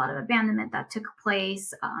there was a lot of abandonment that took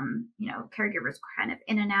place, caregivers kind of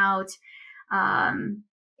in and out,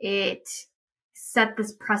 it set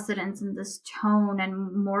this precedence and this tone,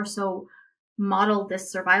 and more so modeled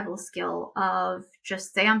this survival skill of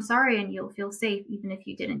just say I'm sorry and you'll feel safe even if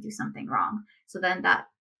you didn't do something wrong. So then that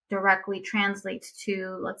directly translates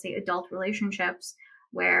to, let's say, adult relationships,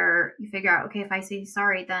 where you figure out, okay, if I say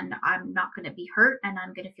sorry, then I'm not going to be hurt and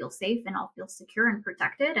I'm going to feel safe and I'll feel secure and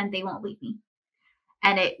protected and they won't leave me.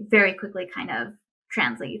 And it very quickly kind of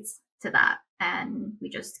translates to that. And we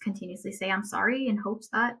just continuously say, I'm sorry, in hopes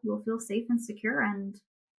that we'll feel safe and secure and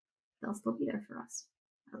they'll still be there for us.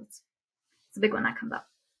 It's a big one that comes up.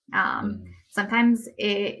 Sometimes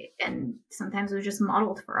it was just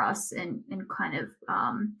modeled for us in kind of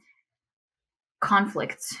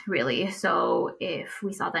conflicts, really. So if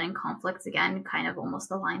we saw that in conflicts, again, kind of almost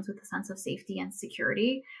aligns with the sense of safety and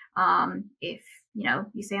security. If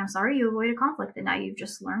you say I'm sorry, you avoid a conflict, and now you've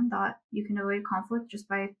just learned that you can avoid conflict just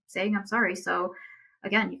by saying I'm sorry. So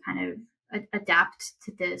again, you kind of adapt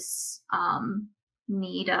to this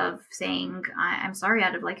need of saying I'm sorry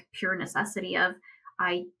out of like pure necessity of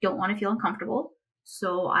I don't want to feel uncomfortable,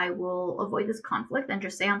 so I will avoid this conflict and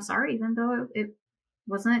just say I'm sorry, even though it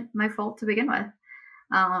wasn't my fault to begin with.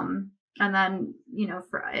 And then,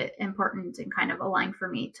 for important and kind of aligned for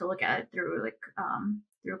me to look at it through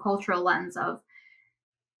through a cultural lens of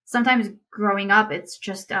sometimes growing up, it's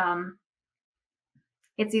just,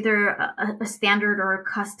 it's either a standard or a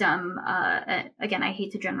custom. Again, I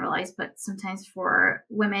hate to generalize, but sometimes for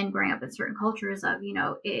women growing up in certain cultures of,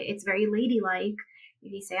 it's very ladylike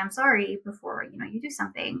if you say I'm sorry before, you do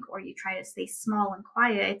something, or you try to stay small and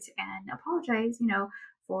quiet and apologize,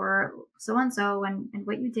 for so-and-so and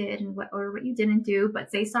what you did and what you didn't do, but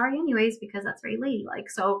say sorry anyways, because that's very ladylike.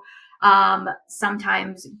 So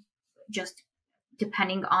sometimes just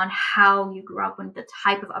depending on how you grew up and the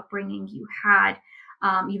type of upbringing you had,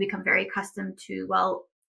 you become very accustomed to, well,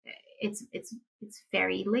 it's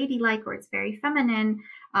very ladylike or it's very feminine,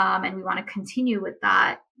 and we want to continue with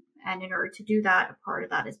that. And in order to do that, a part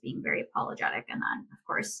of that is being very apologetic. And then, of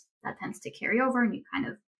course, that tends to carry over and you kind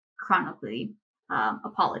of chronically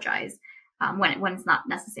apologize when it's not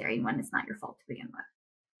necessary and when it's not your fault to begin with.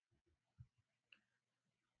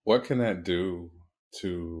 What can that do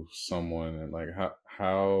to someone, and like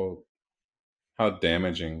how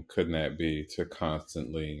damaging could that be to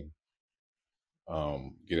constantly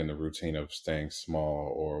get in the routine of staying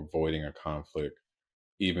small or avoiding a conflict,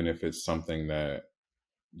 even if it's something that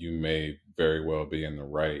you may very well be in the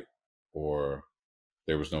right, or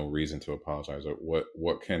there was no reason to apologize? Or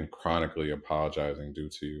what can chronically apologizing do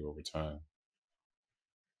to you over time?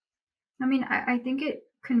 I mean, I think it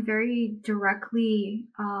can very directly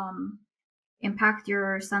impact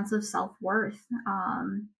your sense of self-worth,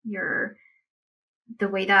 the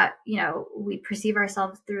way that, we perceive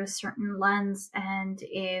ourselves through a certain lens. And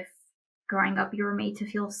if growing up you were made to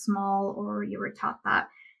feel small, or you were taught that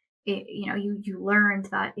you learned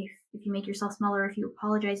that if you make yourself smaller, if you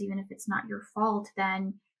apologize, even if it's not your fault,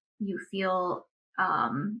 then you feel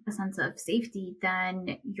a sense of safety,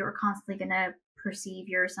 then you're constantly going to perceive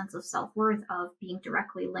your sense of self-worth of being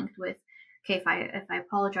directly linked with, okay, if I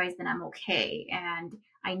apologize, then I'm okay, and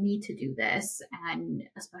I need to do this. And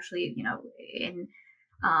especially, in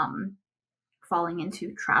falling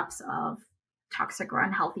into traps of toxic or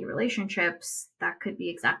unhealthy relationships, that could be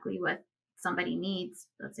exactly what somebody needs.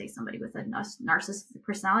 Let's say somebody with a narcissistic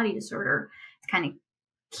personality disorder, to kind of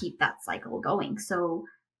keep that cycle going. So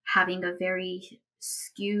having a very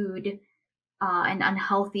skewed and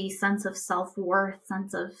unhealthy sense of self-worth,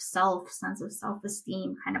 sense of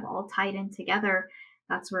self-esteem, kind of all tied in together,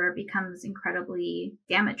 that's where it becomes incredibly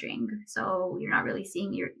damaging. So you're not really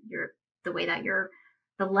seeing the way that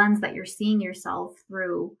the lens that you're seeing yourself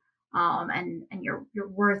through, and your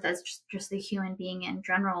worth as just a human being in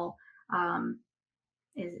general,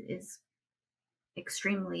 is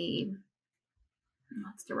extremely,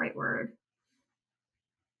 what's the right word?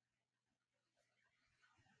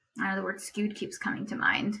 I know the word skewed keeps coming to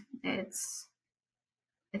mind. It's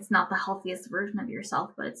not the healthiest version of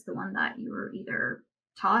yourself, but it's the one that you were either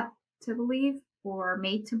taught to believe or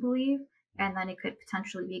made to believe. And then it could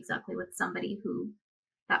potentially be exactly what somebody who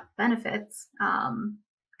that benefits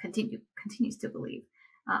continues to believe,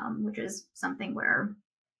 which is something where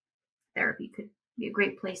therapy could be a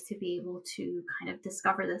great place to be able to kind of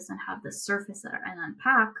discover this and have this surface and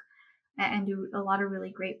unpack and do a lot of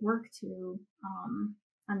really great work to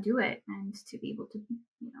undo it, and to be able to,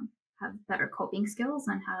 have better coping skills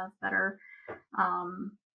and have better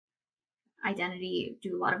identity,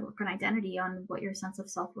 do a lot of work on identity, on what your sense of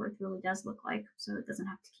self-worth really does look like, so it doesn't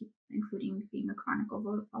have to keep including being a chronic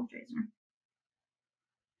apologizer.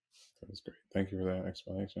 That's great. Thank you for that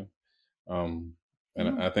explanation. And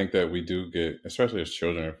I think that we do get, especially as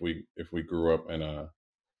children, if we grew up in an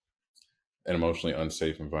emotionally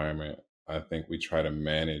unsafe environment, I think we try to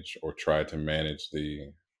manage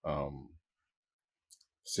the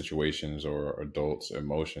situations or adults'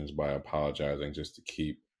 emotions by apologizing, just to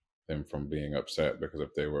keep them from being upset, because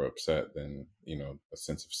if they were upset, then a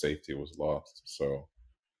sense of safety was lost. So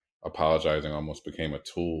apologizing almost became a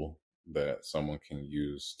tool that someone can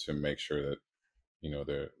use to make sure that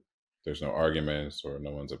there's no arguments or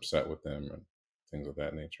no one's upset with them and things of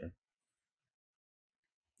that nature.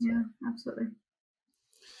 Yeah, absolutely.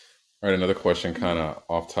 All right, another question, kind of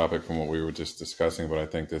off topic from what we were just discussing, but I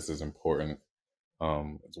think this is important.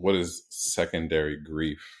 What is secondary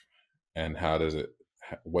grief, and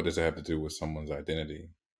what does it have to do with someone's identity?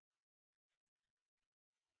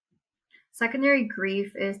 Secondary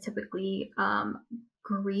grief is typically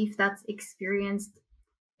grief that's experienced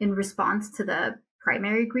in response to the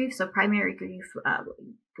primary grief. So primary grief,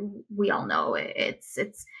 we all know it's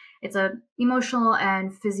a emotional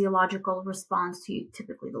and physiological response to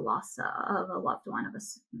typically the loss of a loved one, of a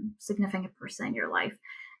significant person in your life.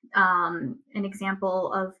 An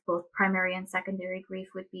example of both primary and secondary grief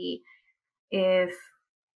would be if,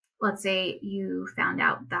 let's say, you found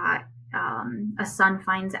out that a son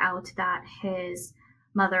finds out that his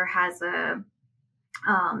mother has a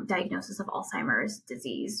diagnosis of Alzheimer's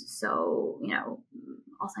disease. So,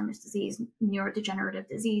 Alzheimer's disease, neurodegenerative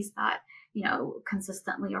disease that,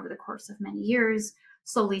 consistently over the course of many years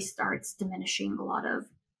slowly starts diminishing a lot of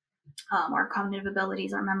our cognitive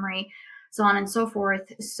abilities, our memory, so on and so forth.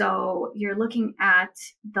 So you're looking at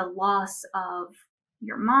the loss of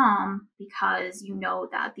your mom, because you know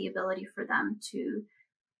that the ability for them to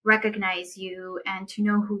recognize you and to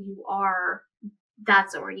know who you are,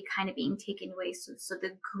 that's already kind of being taken away. So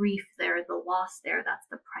the grief there, the loss there, that's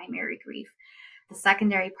the primary grief. The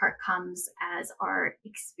secondary part comes as our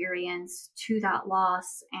experience to that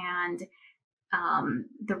loss, and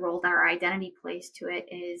the role that our identity plays to it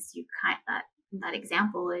is that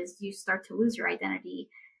example is you start to lose your identity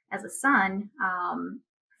as a son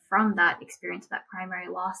from that experience, that primary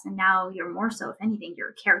loss. And now you're more so, if anything, you're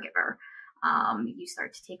a caregiver. You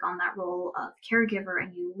start to take on that role of caregiver,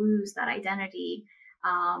 and you lose that identity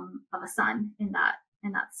of a son in that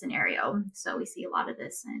scenario. So we see a lot of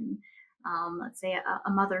this in, let's say, a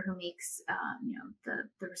mother who makes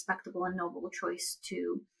the respectable and noble choice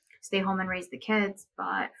to stay home and raise the kids,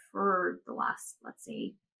 but for the last, let's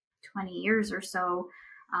say, 20 years or so,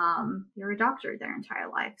 you're a doctor their entire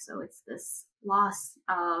life. So it's this loss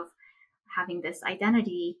of having this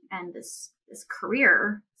identity and this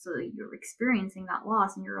career. So you're experiencing that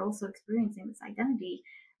loss, and you're also experiencing this identity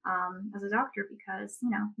as a doctor, because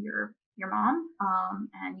you're your mom,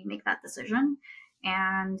 and you make that decision,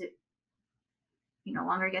 and you no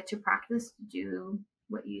longer get to practice to do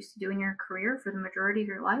what you used to do in your career for the majority of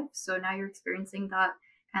your life. So now you're experiencing that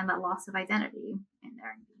loss of identity in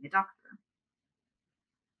there, and being a doctor.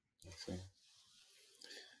 I see.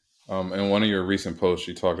 In one of your recent posts,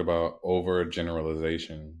 you talked about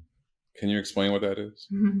overgeneralization. Can you explain what that is?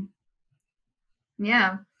 Mm-hmm.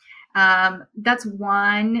 Yeah. That's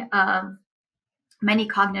one of many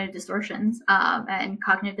cognitive distortions. And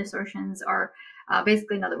cognitive distortions are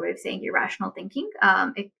basically another way of saying irrational thinking.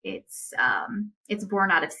 It's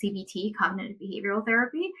born out of CBT, cognitive behavioral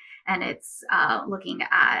therapy, and it's looking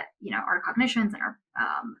at our cognitions and our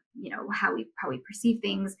how we perceive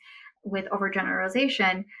things, with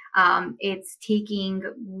overgeneralization, it's taking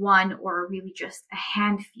one or really just a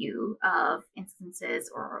handful of instances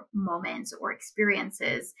or moments or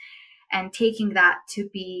experiences and taking that to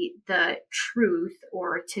be the truth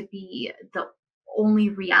or to be the only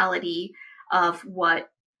reality of what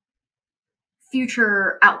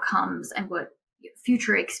future outcomes and what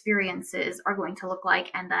future experiences are going to look like.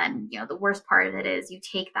 And then, the worst part of it is you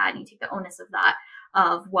take that and you take the onus of that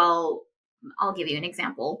of, well, I'll give you an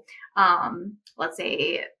example. Let's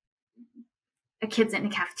say a kid's in the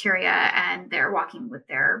cafeteria and they're walking with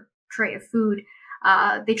their tray of food.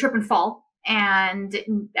 They trip and fall and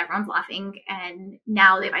everyone's laughing. And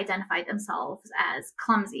now they've identified themselves as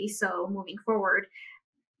clumsy. So moving forward,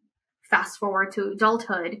 fast forward to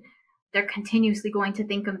adulthood, they're continuously going to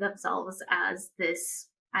think of themselves as this,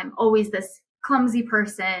 I'm always this clumsy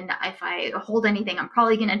person. If I hold anything, I'm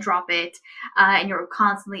probably going to drop it. And you're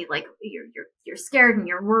constantly like, you're scared and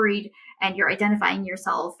you're worried and you're identifying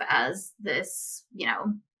yourself as this,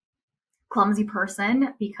 clumsy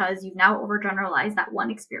person because you've now overgeneralized that one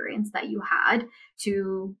experience that you had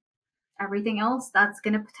to everything else that's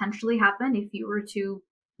going to potentially happen if you were to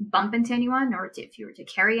bump into anyone or if you were to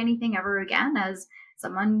carry anything ever again as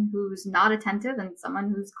someone who's not attentive and someone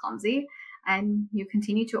who's clumsy. And you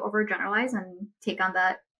continue to overgeneralize and take on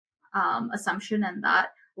that assumption and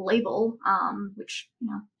that label, which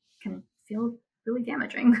can feel really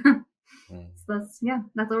damaging. So that's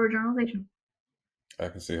overgeneralization. I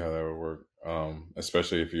can see how that would work,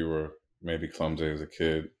 especially if you were maybe clumsy as a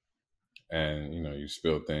kid, and you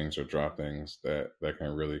spill things or drop things that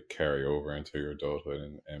can really carry over into your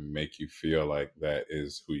adulthood and make you feel like that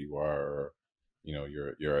is who you are, or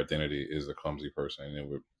your identity is a clumsy person, and it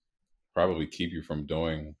would probably keep you from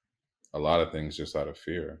doing a lot of things just out of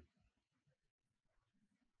fear.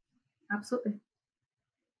 Absolutely.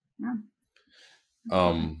 Yeah.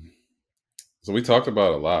 So we talked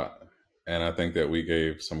about a lot, and I think that we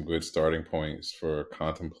gave some good starting points for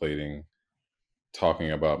contemplating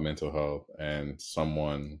talking about mental health and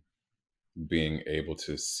someone being able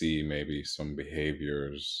to see maybe some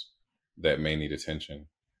behaviors that may need attention.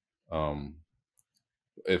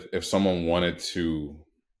 If someone wanted to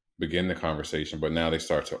begin the conversation, but now they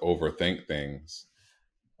start to overthink things,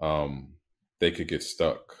 they could get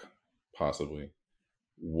stuck possibly.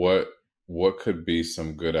 What could be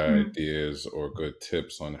some good ideas or good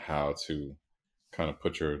tips on how to kind of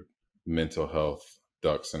put your mental health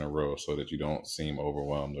ducks in a row so that you don't seem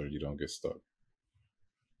overwhelmed or you don't get stuck?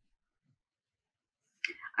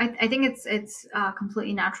 I think it's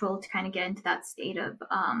completely natural to kind of get into that state of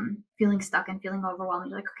feeling stuck and feeling overwhelmed.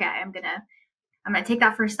 You're like, okay, I'm gonna take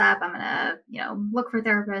that first step. I'm gonna look for a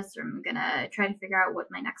therapist, or I'm gonna try to figure out what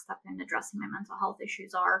my next step in addressing my mental health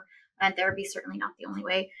issues are. And therapy is certainly not the only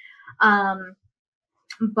way. But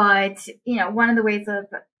one of the ways of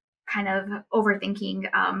kind of overthinking,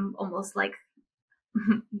 almost like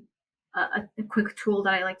a quick tool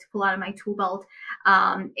that I like to pull out of my tool belt.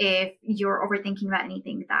 If you're overthinking about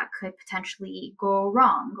anything that could potentially go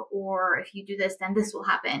wrong, or if you do this, then this will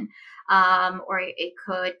happen, or it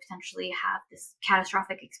could potentially have this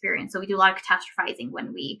catastrophic experience. So we do a lot of catastrophizing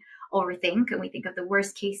when we overthink, and we think of the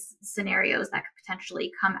worst case scenarios that could potentially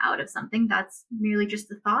come out of something that's merely just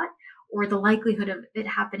a thought, or the likelihood of it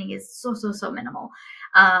happening is so minimal.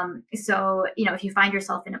 So, if you find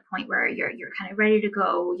yourself in a point where you're kind of ready to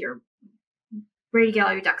go, you're ready to get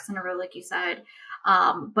all your ducks in a row, like you said,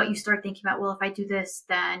 but you start thinking about, well, if I do this,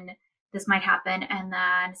 then this might happen, and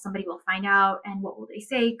then somebody will find out, and what will they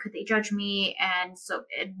say? Could they judge me? And so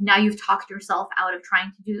now you've talked yourself out of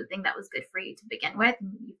trying to do the thing that was good for you to begin with,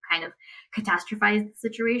 and you've kind of catastrophized the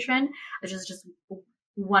situation, which is just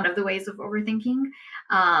one of the ways of overthinking.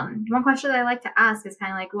 One question that I like to ask is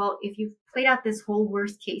kind of like, well, if you've played out this whole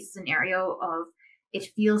worst case scenario of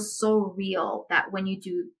it feels so real that when you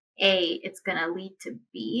do A, it's going to lead to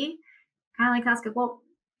B, kind of like ask it, well,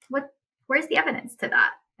 where's the evidence to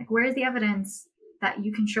that? Like, where's the evidence that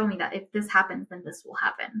you can show me that if this happens, then this will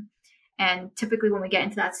happen? And typically when we get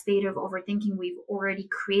into that state of overthinking, we've already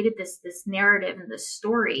created this narrative and this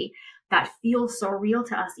story that feels so real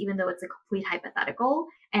to us, even though it's a complete hypothetical.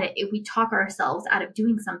 And we talk ourselves out of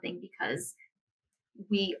doing something because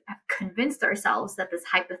we have convinced ourselves that this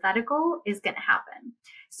hypothetical is going to happen.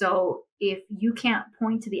 So if you can't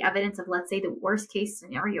point to the evidence of, let's say, the worst case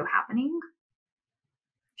scenario happening,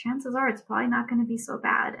 chances are it's probably not going to be so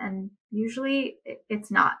bad. And usually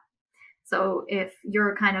it's not. So if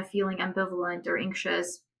you're kind of feeling ambivalent or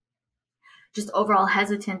anxious, just overall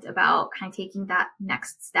hesitant about kind of taking that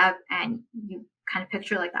next step, and you kind of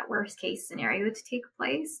picture like that worst case scenario to take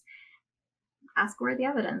place, ask where the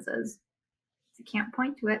evidence is. If you can't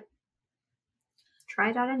point to it, try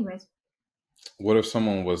it out anyways. What if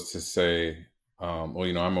someone was to say, well,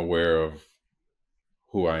 I'm aware of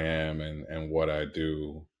who I am and what I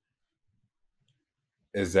do.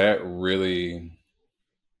 Is that really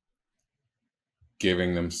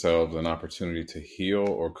giving themselves an opportunity to heal,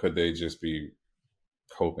 or could they just be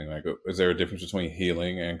coping? Like, is there a difference between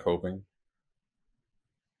healing and coping?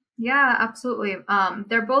 Yeah, absolutely.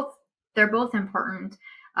 They're both important.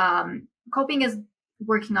 Coping is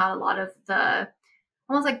working on a lot of the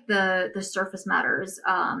almost like the surface matters.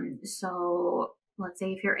 So let's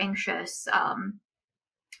say if you're anxious,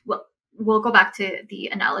 well, we'll go back to the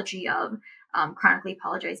analogy of chronically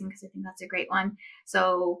apologizing because I think that's a great one.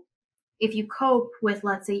 So if you cope with,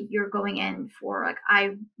 let's say you're going in for like,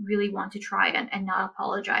 I really want to try and not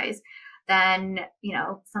apologize, then,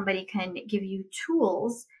 somebody can give you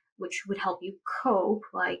tools which would help you cope,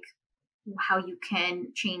 like how you can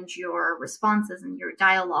change your responses and your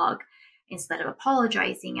dialogue instead of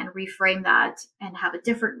apologizing and reframe that and have a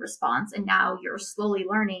different response. And now you're slowly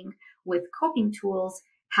learning with coping tools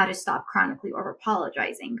how to stop chronically over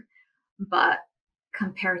apologizing. But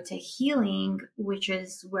compared to healing, which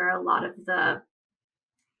is where a lot of the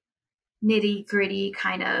nitty gritty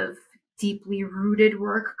kind of deeply rooted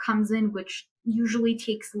work comes in, which usually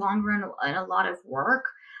takes longer and a lot of work,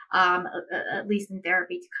 at least in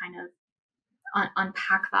therapy, to kind of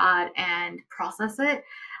unpack that and process it.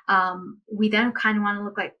 We then kind of want to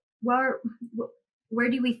look like, where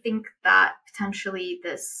do we think that potentially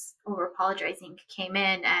this over apologizing came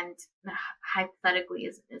in? And hypothetically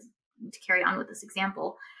is to carry on with this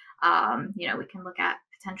example, we can look at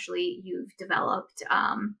potentially you've developed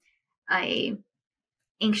a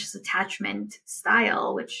anxious attachment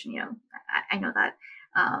style, which, I know that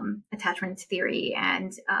attachment theory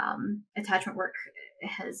and attachment work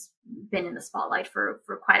has been in the spotlight for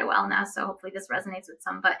quite a while now. So hopefully this resonates with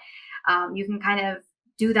some, but you can kind of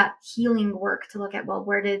do that healing work to look at, well,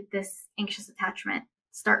 where did this anxious attachment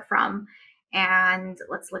start from? And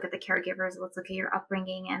let's look at the caregivers. Let's look at your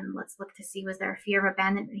upbringing and let's look to see, was there a fear of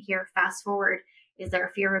abandonment here? Fast forward. Is there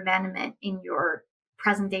a fear of abandonment in your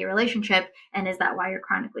present day relationship? And is that why you're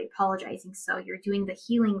chronically apologizing? So you're doing the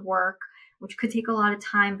healing work, which could take a lot of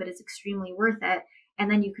time, but it's extremely worth it.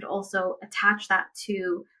 And then you could also attach that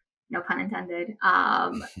to, no pun intended,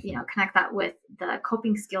 connect that with the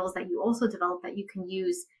coping skills that you also develop that you can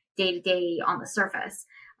use day to day on the surface.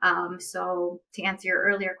 So to answer your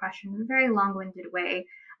earlier question in a very long-winded way,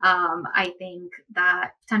 I think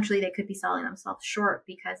that potentially they could be selling themselves short,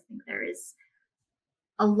 because I think there is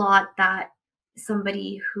a lot that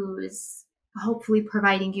somebody who's hopefully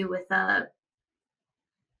providing you with a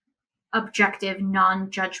objective,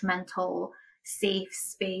 non-judgmental, safe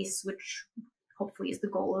space, which hopefully is the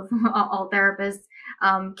goal of all therapists,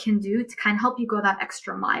 can do to kind of help you go that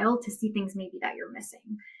extra mile to see things maybe that you're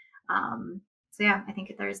missing. So yeah, I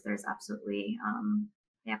think there's absolutely,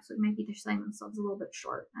 they absolutely maybe they're selling themselves a little bit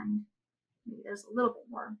short, and maybe there's a little bit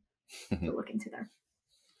more to look into there.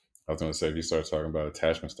 I was going to say, if you start talking about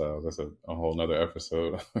attachment styles, that's a whole nother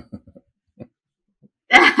episode.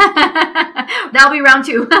 That'll be round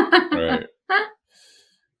 2. Right.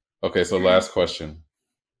 Okay, so last question.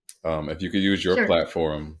 If you could use your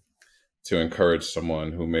platform to encourage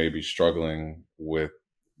someone who may be struggling with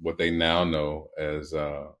what they now know as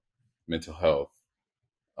mental health,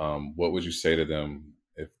 what would you say to them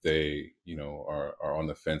if they, are on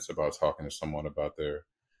the fence about talking to someone about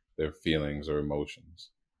their feelings or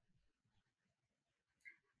emotions?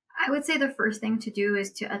 I would say the first thing to do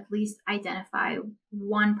is to at least identify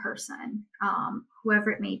one person,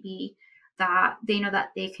 whoever it may be, that they know that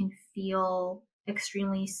they can feel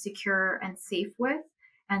extremely secure and safe with,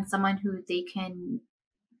 and someone who they can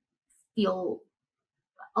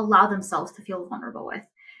allow themselves to feel vulnerable with.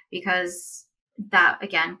 Because that,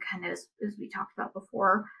 again, kind of as we talked about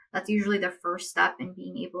before, that's usually the first step in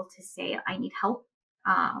being able to say, I need help,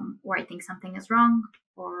 or I think something is wrong,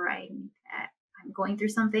 or I'm going through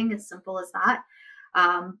something, as simple as that.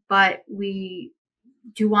 But we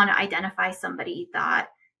do want to identify somebody that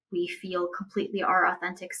we feel completely our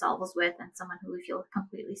authentic selves with, and someone who we feel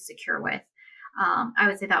completely secure with. I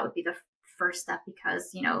would say that would be the first step,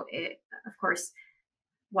 because, of course,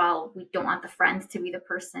 while we don't want the friend to be the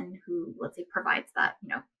person who, let's say, provides that,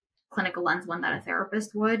 clinical lens one that a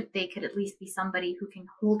therapist would, they could at least be somebody who can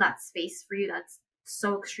hold that space for you. That's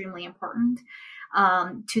so extremely important,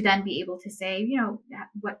 to then be able to say,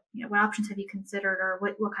 what options have you considered, or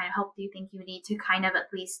what kind of help do you think you need, to kind of at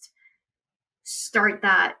least start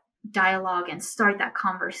that dialogue and start that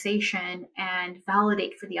conversation and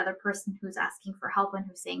validate for the other person who's asking for help and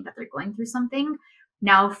who's saying that they're going through something,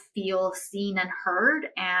 now feel seen and heard,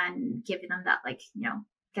 and give them that, like,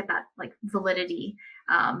 get that like validity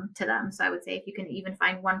to them. So I would say if you can even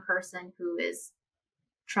find one person who is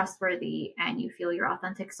trustworthy and you feel your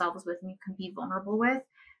authentic selves with and you can be vulnerable with,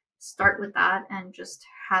 start with that and just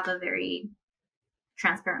have a very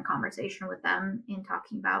transparent conversation with them in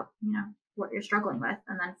talking about, what you're struggling with.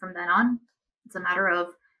 And then from then on, it's a matter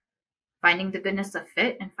of finding the goodness of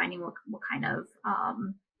fit and finding what kind of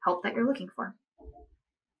help that you're looking for.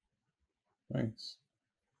 Nice.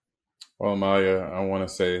 Well, Amalya, I want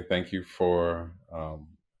to say thank you for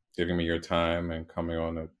giving me your time and coming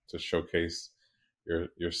on to showcase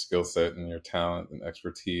your skill set and your talent and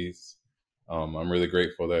expertise. I'm really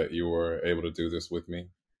grateful that you were able to do this with me.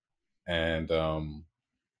 And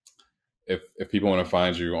if people want to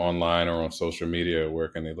find you online or on social media, where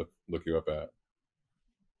can they look you up at?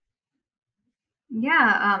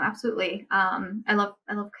 Yeah, absolutely. I love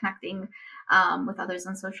connecting with others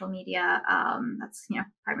on social media. That's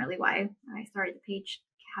primarily why I started the page.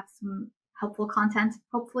 Have some helpful content,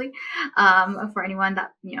 hopefully, for anyone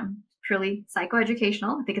that purely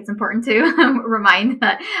psychoeducational. I think it's important to remind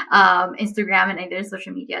that Instagram and other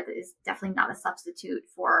social media is definitely not a substitute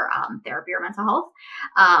for therapy or mental health,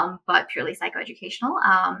 but purely psychoeducational.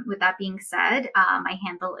 With that being said, my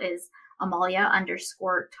handle is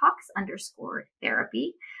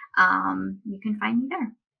Amalya_talks_therapy. You can find me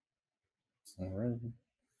there. All right.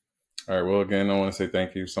 All right. Well, again, I want to say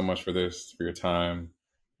thank you so much for your time.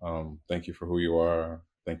 Thank you for who you are.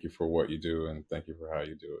 Thank you for what you do, and thank you for how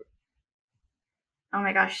you do it. Oh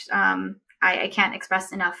my gosh. I can't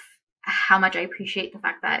express enough how much I appreciate the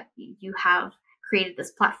fact that you have created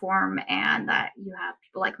this platform and that you have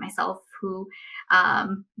people like myself who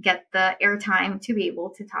get the airtime to be able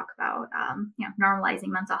to talk about normalizing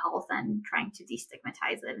mental health and trying to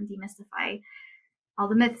destigmatize it and demystify all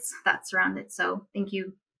the myths that surround it. So thank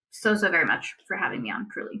you so very much for having me on,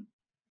 truly.